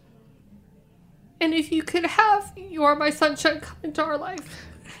 And if you could have You Are My Sunshine come into our life.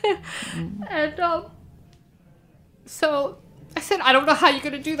 And so I said, I don't know how you're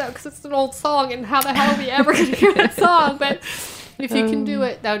going to do that because it's an old song, and how the hell are we ever going to hear that song? But if you can do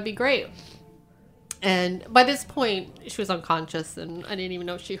it, that would be great. And by this point, she was unconscious, and I didn't even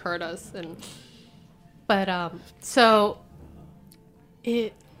know she heard us. So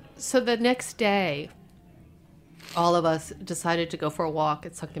the next day, all of us decided to go for a walk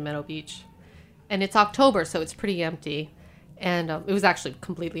at Sunken Meadow Beach. And it's October, so it's pretty empty. And it was actually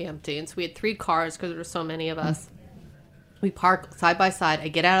completely empty. And so we had 3 cars because there were so many of us. We park side by side. I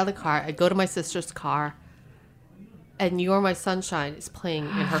get out of the car. I go to my sister's car. And You're My Sunshine is playing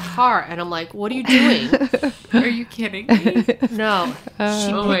in her car. And I'm like, what are you doing? Are you kidding me? No.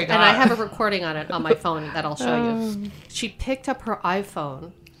 Oh my God. And I have a recording on it on my phone that I'll show you. She picked up her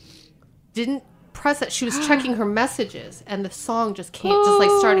iPhone, didn't press it. She was checking her messages, and the song just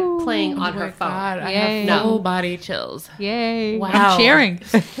started playing on her phone. God, I Yay. have full body chills. Yay. Wow. I'm cheering.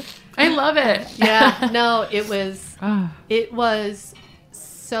 I love it. Yeah. No, it was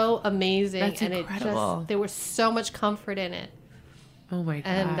so amazing. That's and incredible. There was so much comfort in it. Oh my God.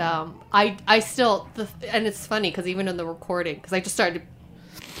 And I still, and it's funny because even in the recording, because I just started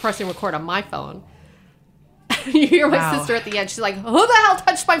pressing record on my phone. You hear my sister at the end. She's like, "Who the hell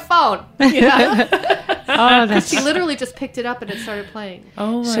touched my phone?" You know? That's She literally just picked it up and it started playing.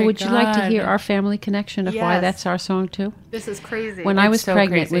 Oh my So would you like to God. hear our family connection of why Yes. that's our song too? This is crazy. When I was so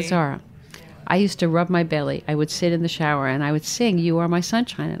pregnant crazy. with Zara, I used to rub my belly. I would sit in the shower and I would sing "You Are My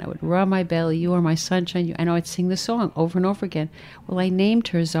Sunshine," and I would rub my belly, "You Are My Sunshine," and I would sing the song over and over again. Well, I named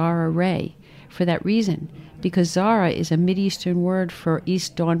her Zara Ray for that reason, because Zara is a Mideastern word for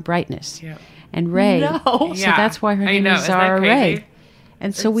East Dawn brightness. Yeah. And Ray, No. so Yeah. that's why her I name know. is Isn't that Zara crazy? Ray.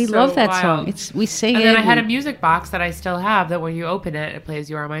 And so It's we so love that wild. song. We sing And it. then I had a and- music box that I still have that when you open it, it plays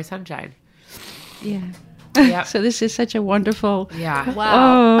 "You Are My Sunshine." Yeah. Yep. So this is such a wonderful. Yeah. Wow.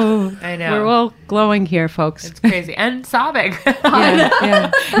 Oh, I know. we're all glowing here, folks. It's crazy. And sobbing.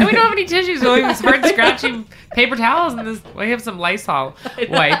 Yeah. And we don't have any tissues. So we start scratching paper towels and this. We have some Lysol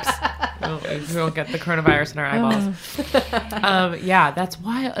wipes. We won't get the coronavirus in our eyeballs. Yeah, that's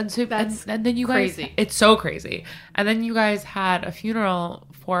wild. And so and then you guys, crazy. it's so crazy. And then you guys had a funeral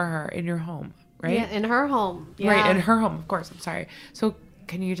for her in your home, right? Yeah, in her home. Yeah. Right, in her home, of course. I'm sorry. So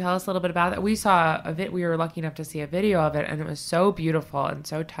can you tell us a little bit about that? We saw we were lucky enough to see a video of it, and it was so beautiful and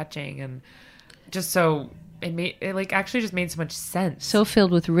so touching, and just so it actually just made so much sense. So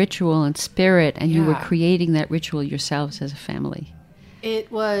filled with ritual and spirit, and you were Yeah. creating that ritual yourselves as a family. It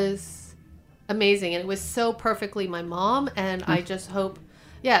was amazing, and it was so perfectly my mom, and I just hope,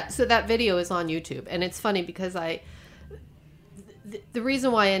 so that video is on YouTube, and it's funny because the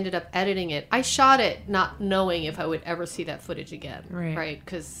reason why I ended up editing it, I shot it not knowing if I would ever see that footage again, right?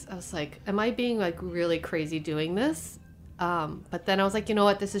 Because I was like, am I being like really crazy doing this? But then I was like, you know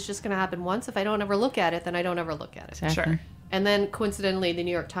what, this is just going to happen once. If I don't ever look at it, then I don't ever look at it. Exactly. Sure. And then coincidentally, the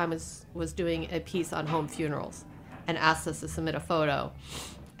New York Times was doing a piece on home funerals and asked us to submit a photo.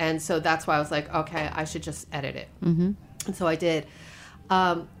 And so that's why I was like, okay, I should just edit it. Mm-hmm. And so I did.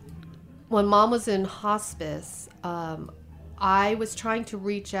 When Mom was in hospice, I was trying to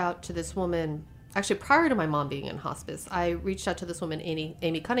reach out to this woman. Actually, prior to my mom being in hospice, I reached out to this woman,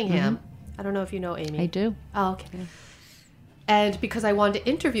 Amy Cunningham. I don't know if you know Amy. I do. Oh, okay. Yeah. And because I wanted to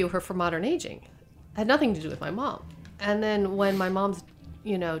interview her for Modern Aging. It had nothing to do with my mom. And then when my mom's,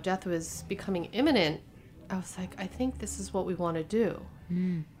 death was becoming imminent, I was like, I think this is what we want to do.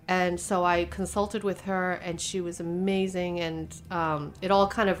 And so I consulted with her, and she was amazing. And it all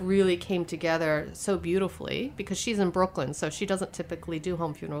kind of really came together so beautifully because she's in Brooklyn, so she doesn't typically do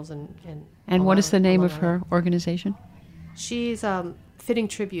home funerals. And what is the name of her organization? She's Fitting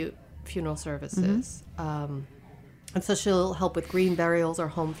Tribute Funeral Services. And so she'll help with green burials or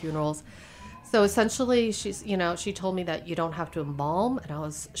home funerals. So essentially, she told me that you don't have to embalm, and I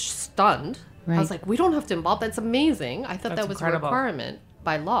was stunned. Right. I was like, we don't have to embalm? That's amazing. I thought That's that was incredible. a requirement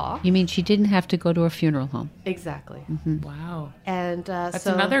by law. You mean she didn't have to go to a funeral home? Exactly. Wow. And That's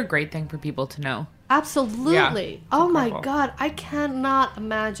so another great thing for people to know. absolutely. Yeah, Oh my incredible. God, I cannot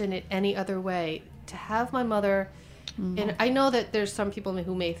imagine it any other way. To have my mother, and I know that there's some people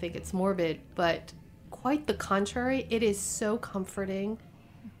who may think it's morbid, but quite the contrary. It is so comforting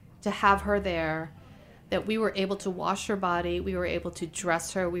to have her there, that we were able to wash her body, we were able to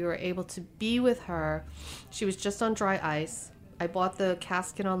dress her, we were able to be with her. She was just on dry ice. I bought the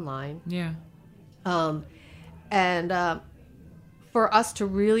casket online. Yeah. And for us to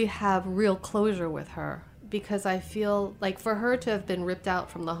really have real closure with her, because I feel like for her to have been ripped out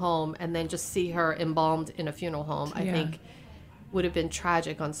from the home and then just see her embalmed in a funeral home, I Yeah. think would have been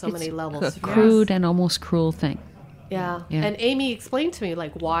tragic on so many levels. A crude and almost cruel thing. Yeah. Yeah. And Amy explained to me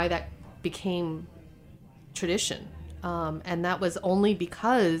like why that became tradition. And that was only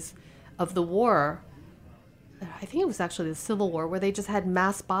because of the war. I think it was actually the Civil War, where they just had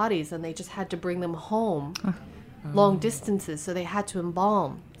mass bodies and they just had to bring them home long distances. So they had to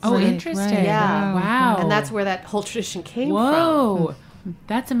embalm. Oh, Right, interesting. right. Yeah. Wow. And that's where that whole tradition came from. Whoa.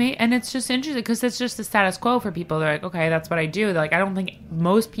 That's amazing. And it's just interesting because it's just the status quo for people. They're like, okay, that's what I do. They're like, I don't think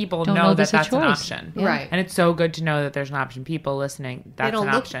most people Don't know know that there's a that's an choice. option. Yeah. Right. And it's so good to know that there's an option. People listening, They that's don't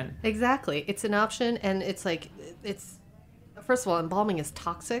an look- option. Exactly. It's an option. And it's like, it's, first of all, embalming is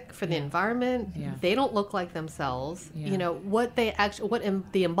toxic for the environment. Yeah. They don't look like themselves. Yeah. You know, what they actually,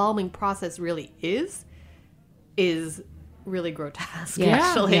 the embalming process really is really grotesque, Yeah.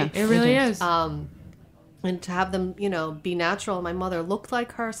 actually. Yeah. It really is. And to have them, you know, be natural. My mother looked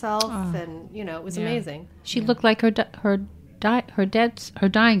like herself, and you know, it was amazing. She looked like her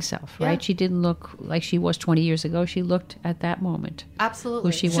dying self, right? Yeah. She didn't look like she was 20 years ago. She looked at that moment. Absolutely,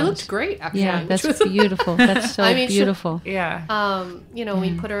 Who she was. looked great. Actually, Yeah, which that's was- beautiful. That's so I mean, she- beautiful. Yeah. You know,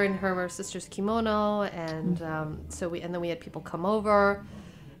 we put her in her sister's kimono, and then we had people come over,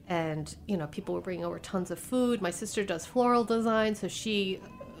 and you know, people were bringing over tons of food. My sister does floral design, so she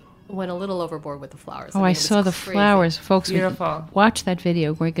went a little overboard with the flowers. Oh, mean, I it was saw the crazy. flowers, folks. Beautiful. Watch that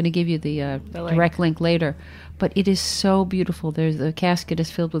video. We're going to give you the link. direct link later. But it is so beautiful. There's the casket is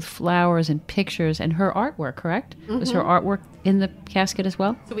filled with flowers and pictures and her artwork. Correct? Was her artwork in the casket as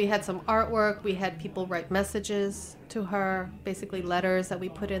well? So we had some artwork. We had people write messages to her, basically letters that we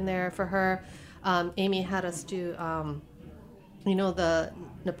put in there for her. Amy had us do, you know, the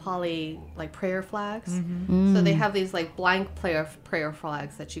Nepali like prayer flags. So they have these like blank prayer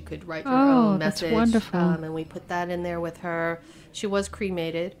flags that you could write your own that's message. wonderful. And we put that in there with her. She was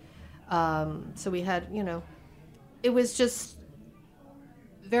cremated. So we had, you know, it was just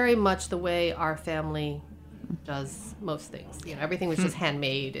very much the way our family does most things. You know, everything was just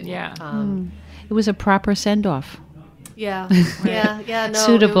handmade. And, Yeah. It was a proper send off, Yeah. Yeah. No,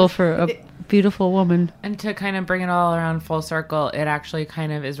 suitable it was- for a beautiful woman. And to kind of bring it all around full circle, it actually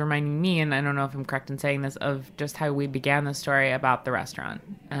kind of is reminding me, and I don't know if I'm correct in saying this, of just how we began the story about the restaurant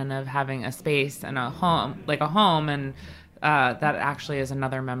and of having a space and a home, and that actually is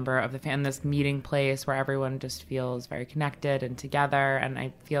another member of the family, this meeting place where everyone just feels very connected and together. And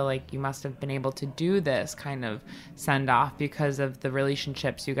I feel like you must have been able to do this kind of send off because of the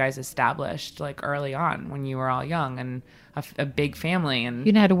relationships you guys established like early on when you were all young and a big family. And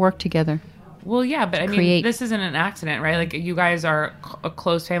You know how to work together. well, yeah, but I mean, create. this isn't an accident, right? Like, you guys are a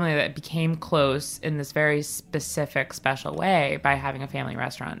close family that became close in this very specific, special way by having a family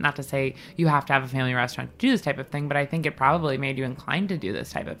restaurant. Not to say you have to have a family restaurant to do this type of thing, but I think it probably made you inclined to do this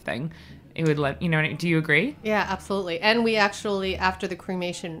type of thing. It would let, you know, do you agree? Yeah, absolutely. And we actually, after the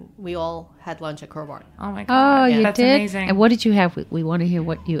cremation, we all had lunch at Crow Barn. Oh my Oh, God. you That's did? amazing. And what did you have? We want to hear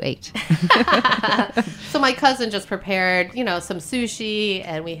what you ate. So my cousin just prepared, you know, some sushi,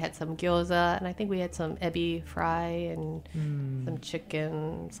 and we had some gyoza, and I think we had some ebi fry and some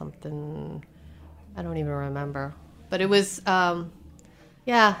chicken, something. I don't even remember. But it was,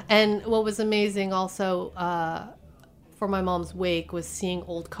 yeah. And what was amazing also for my mom's wake was seeing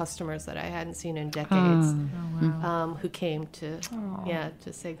old customers that I hadn't seen in decades, who came to,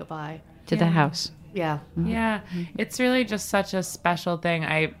 to say goodbye. To the house. Yeah. Yeah, it's really just such a special thing.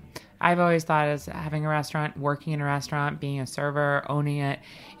 I've always thought as having a restaurant, working in a restaurant, being a server, owning it,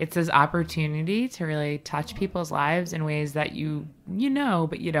 it's this opportunity to really touch people's lives in ways that you know,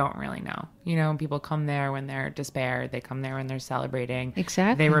 but you don't really know. You know, people come there when they're despaired. They come there when they're celebrating.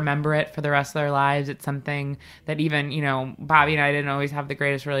 Exactly. They remember it for the rest of their lives. It's something that even, you know, Bobby and I didn't always have the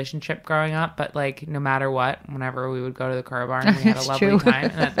greatest relationship growing up, but like no matter what, whenever we would go to the Crow Barn, we had a It's lovely true.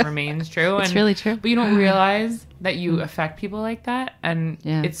 time, and that remains true. It's really true. But you don't realize that you affect people like that, and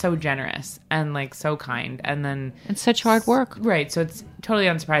Yeah. it's so generous and like so kind, and then And such hard work. right. So it's totally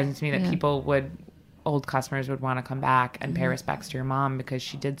unsurprising to me that Yeah. old customers would want to come back and pay respects to your mom because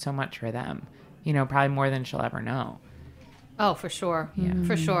she did so much for them. You know, probably more than she'll ever know. Oh, for sure. Yeah.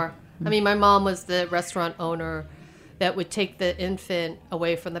 For sure. I mean, my mom was the restaurant owner that would take the infant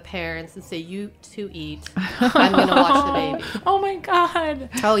away from the parents and say, "You two eat. I'm going to watch the baby." Oh my God.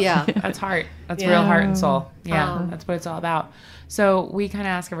 Oh, yeah. That's heart. That's Yeah. real heart and soul. Yeah, that's what it's all about. So we kind of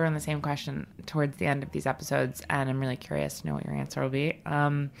ask everyone the same question towards the end of these episodes, and I'm really curious to know what your answer will be.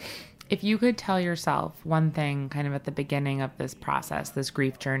 If you could tell yourself one thing kind of at the beginning of this process, this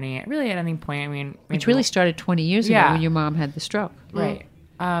grief journey, really at any point, I mean... Which maybe- really started 20 years ago Yeah. when your mom had the stroke. Right.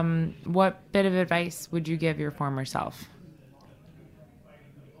 What bit of advice would you give your former self?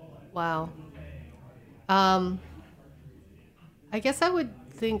 Wow. I guess I would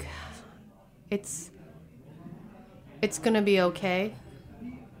think it's it's going to be okay.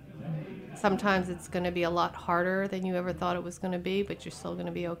 Sometimes it's going to be a lot harder than you ever thought it was going to be, but you're still going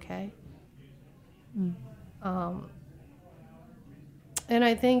to be okay. And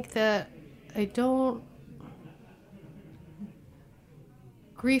I think that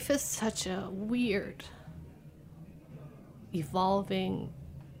grief is such a weird, evolving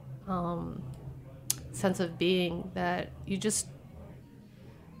sense of being that you just,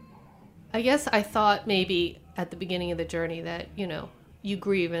 I guess I thought maybe at the beginning of the journey that, you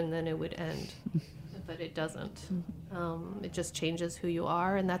grieve and then it would end, but it doesn't. It just changes who you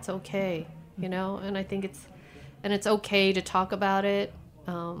are, and that's okay, and I think it's okay to talk about it,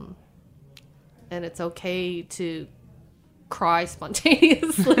 and it's okay to cry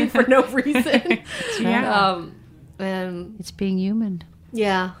spontaneously for no reason. Yeah. And It's being human.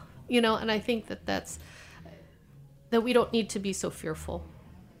 yeah, and I think that we don't need to be so fearful.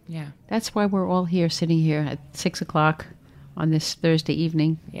 Yeah. That's why we're all here, sitting here at 6:00 on this Thursday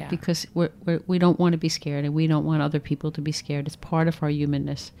evening. Yeah. Because we don't want to be scared, and we don't want other people to be scared. It's part of our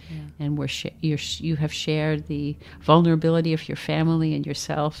humanness, and you have shared the vulnerability of your family and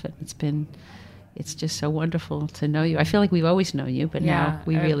yourself, and it's just so wonderful to know you. I feel like we've always known you, but now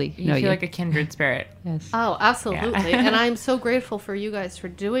we really know you. You feel like a kindred spirit. Yes. Oh, absolutely. And I'm so grateful for you guys for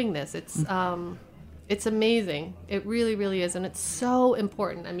doing this. It's amazing. It really, really is. And it's so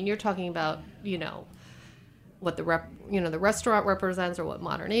important. I mean, you're talking about, what the restaurant represents or what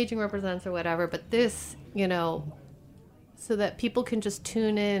modern aging represents or whatever, but this, so that people can just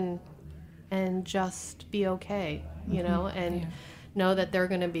tune in and just be okay, and know that they're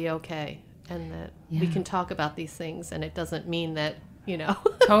going to be okay, and that we can talk about these things, and it doesn't mean that,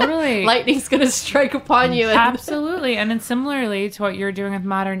 Totally. lightning's going to strike upon you. Absolutely. And it's similarly to what you're doing with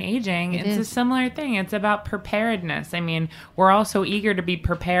modern aging. It's a similar thing. It's about preparedness. I mean, we're all so eager to be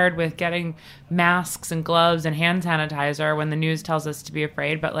prepared with getting masks and gloves and hand sanitizer when the news tells us to be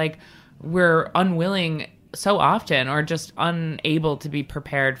afraid, but we're unwilling so often, or just unable to be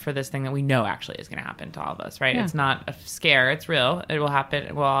prepared for this thing that we know actually is going to happen to all of us, right? Yeah. It's not a scare. It's real. It will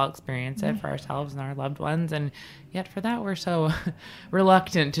happen. We'll all experience it for ourselves and our loved ones. And yet for that, we're so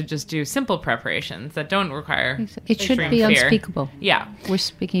reluctant to just do simple preparations that don't require It should be fear. unspeakable. Yeah. We're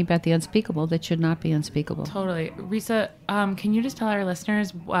speaking about the unspeakable that should not be unspeakable. Totally. Risa, can you just tell our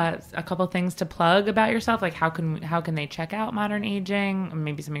listeners a couple things to plug about yourself? Like how can they check out Modern Aging,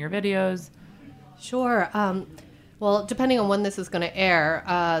 maybe some of your videos? Sure. Well, depending on when this is going to air,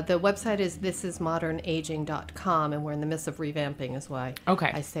 the website is thisismodernaging.com, and we're in the midst of revamping is why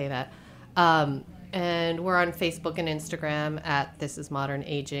I say that. And we're on Facebook and Instagram at This Is Modern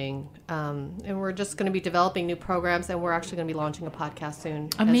Aging. And we're just going to be developing new programs, and we're actually going to be launching a podcast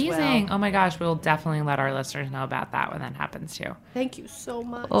soon. Amazing. As well. Oh my gosh. We'll definitely let our listeners know about that when that happens too. Thank you so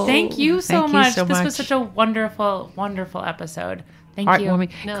much. Oh, thank you so much. So this much. was such a wonderful, wonderful episode. Thank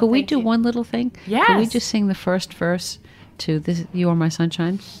Heartwarming. you. No, Could we thank do you. one little thing? Yes. Could we just sing the first verse to this? You Are My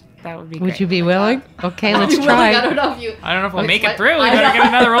Sunshine. That would be great. Would you be willing? Okay, let's Well, try. I don't know if you. I don't know if we'll make what? it through. We better get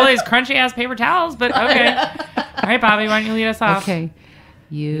another roll of these crunchy ass paper towels, but okay. All right, Bobby, why don't you lead us off? Okay.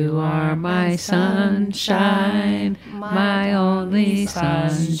 You are my sunshine, my only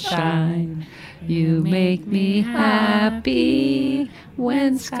sunshine. You make me happy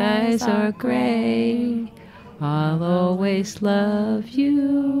when skies are gray. I'll always love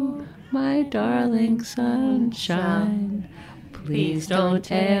you, my darling sunshine. Please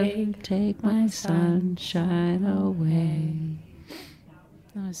don't ever take my sunshine away.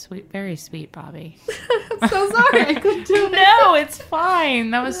 That was sweet, very sweet, Bobby. I'm so sorry. I couldn't do it. No, it's fine.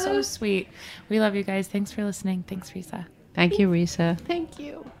 That was so sweet. We love you guys. Thanks for listening. Thanks, Risa. Thank you, Risa. Thank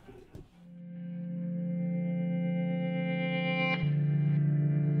you.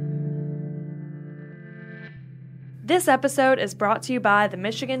 This episode is brought to you by the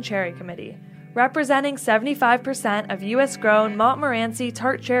Michigan Cherry Committee, representing 75% of U.S.-grown Montmorency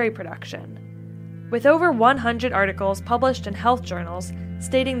tart cherry production. With over 100 articles published in health journals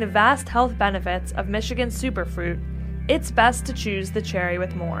stating the vast health benefits of Michigan's superfruit, it's best to choose the cherry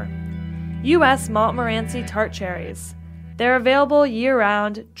with more. U.S. Montmorency tart cherries. They're available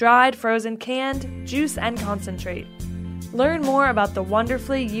year-round, dried, frozen, canned, juice, and concentrate. Learn more about the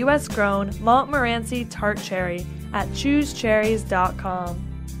wonderfully U.S.-grown Montmorency tart cherry at choosecherries.com.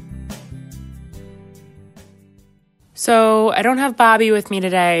 So I don't have Bobby with me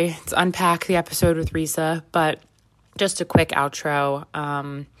today to unpack the episode with Risa, but just a quick outro.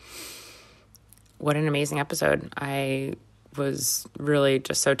 What an amazing episode. I was really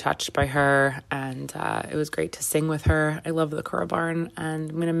just so touched by her, and it was great to sing with her. I love the Cora Barn, and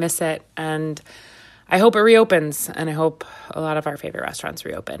I'm going to miss it, and I hope it reopens, and I hope a lot of our favorite restaurants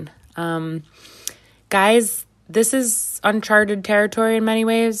reopen. Guys, this is uncharted territory in many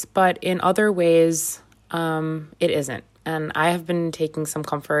ways, but in other ways, it isn't. And I have been taking some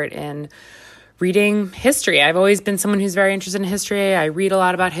comfort in reading history. I've always been someone who's very interested in history. I read a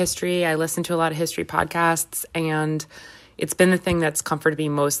lot about history. I listen to a lot of history podcasts, and it's been the thing that's comforted me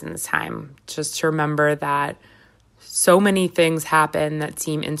most in this time, just to remember that so many things happen that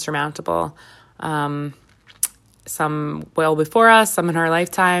seem insurmountable. Some well before us, some in our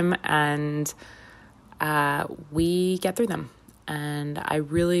lifetime, and we get through them. And I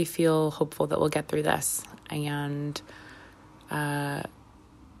really feel hopeful that we'll get through this. And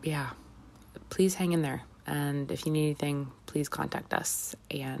please hang in there. And if you need anything, please contact us.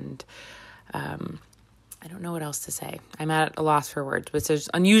 And I don't know what else to say. I'm at a loss for words, which is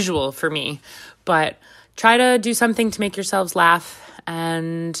unusual for me. But try to do something to make yourselves laugh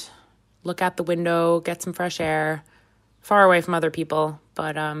and look out the window, get some fresh air, far away from other people.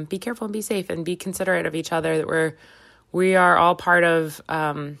 But be careful and be safe and be considerate of each other, that we are all part of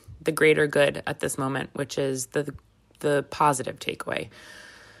the greater good at this moment, which is the positive takeaway.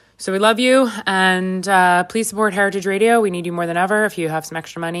 So we love you, and please support Heritage Radio. We need you more than ever. If you have some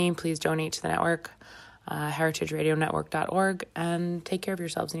extra money, please donate to the network, heritageradionetwork.org, and take care of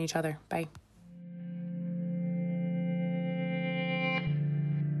yourselves and each other. Bye.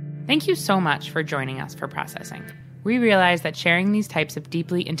 Thank you so much for joining us for Processing. We realize that sharing these types of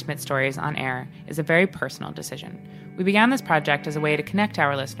deeply intimate stories on air is a very personal decision. We began this project as a way to connect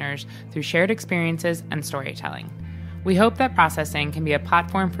our listeners through shared experiences and storytelling. We hope that Processing can be a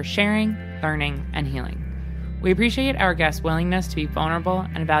platform for sharing, learning, and healing. We appreciate our guests' willingness to be vulnerable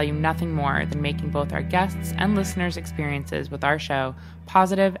and value nothing more than making both our guests' and listeners' experiences with our show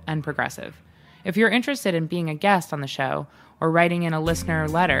positive and progressive. If you're interested in being a guest on the show or writing in a listener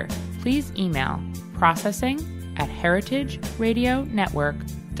letter, please email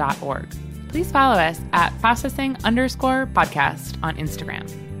processing@heritageradionetwork.org. Please follow us at processing_podcast on Instagram.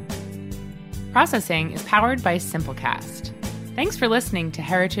 Processing is powered by Simplecast. Thanks for listening to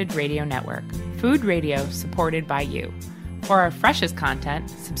Heritage Radio Network, food radio supported by you. For our freshest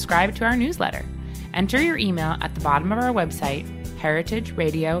content, subscribe to our newsletter. Enter your email at the bottom of our website,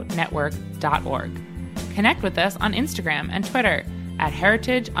 heritageradionetwork.org. Connect with us on Instagram and Twitter at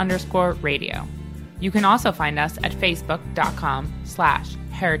heritage_radio. You can also find us at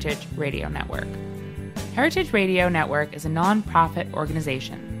facebook.com/Heritage Radio Network. Heritage Radio Network is a nonprofit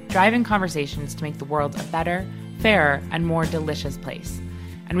organization driving conversations to make the world a better, fairer, and more delicious place.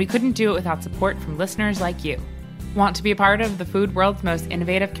 And we couldn't do it without support from listeners like you. Want to be a part of the food world's most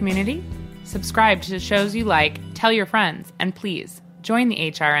innovative community? Subscribe to shows you like, tell your friends, and please join the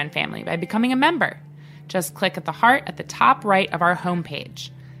HRN family by becoming a member. Just click at the heart at the top right of our homepage.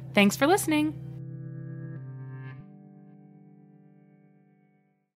 Thanks for listening.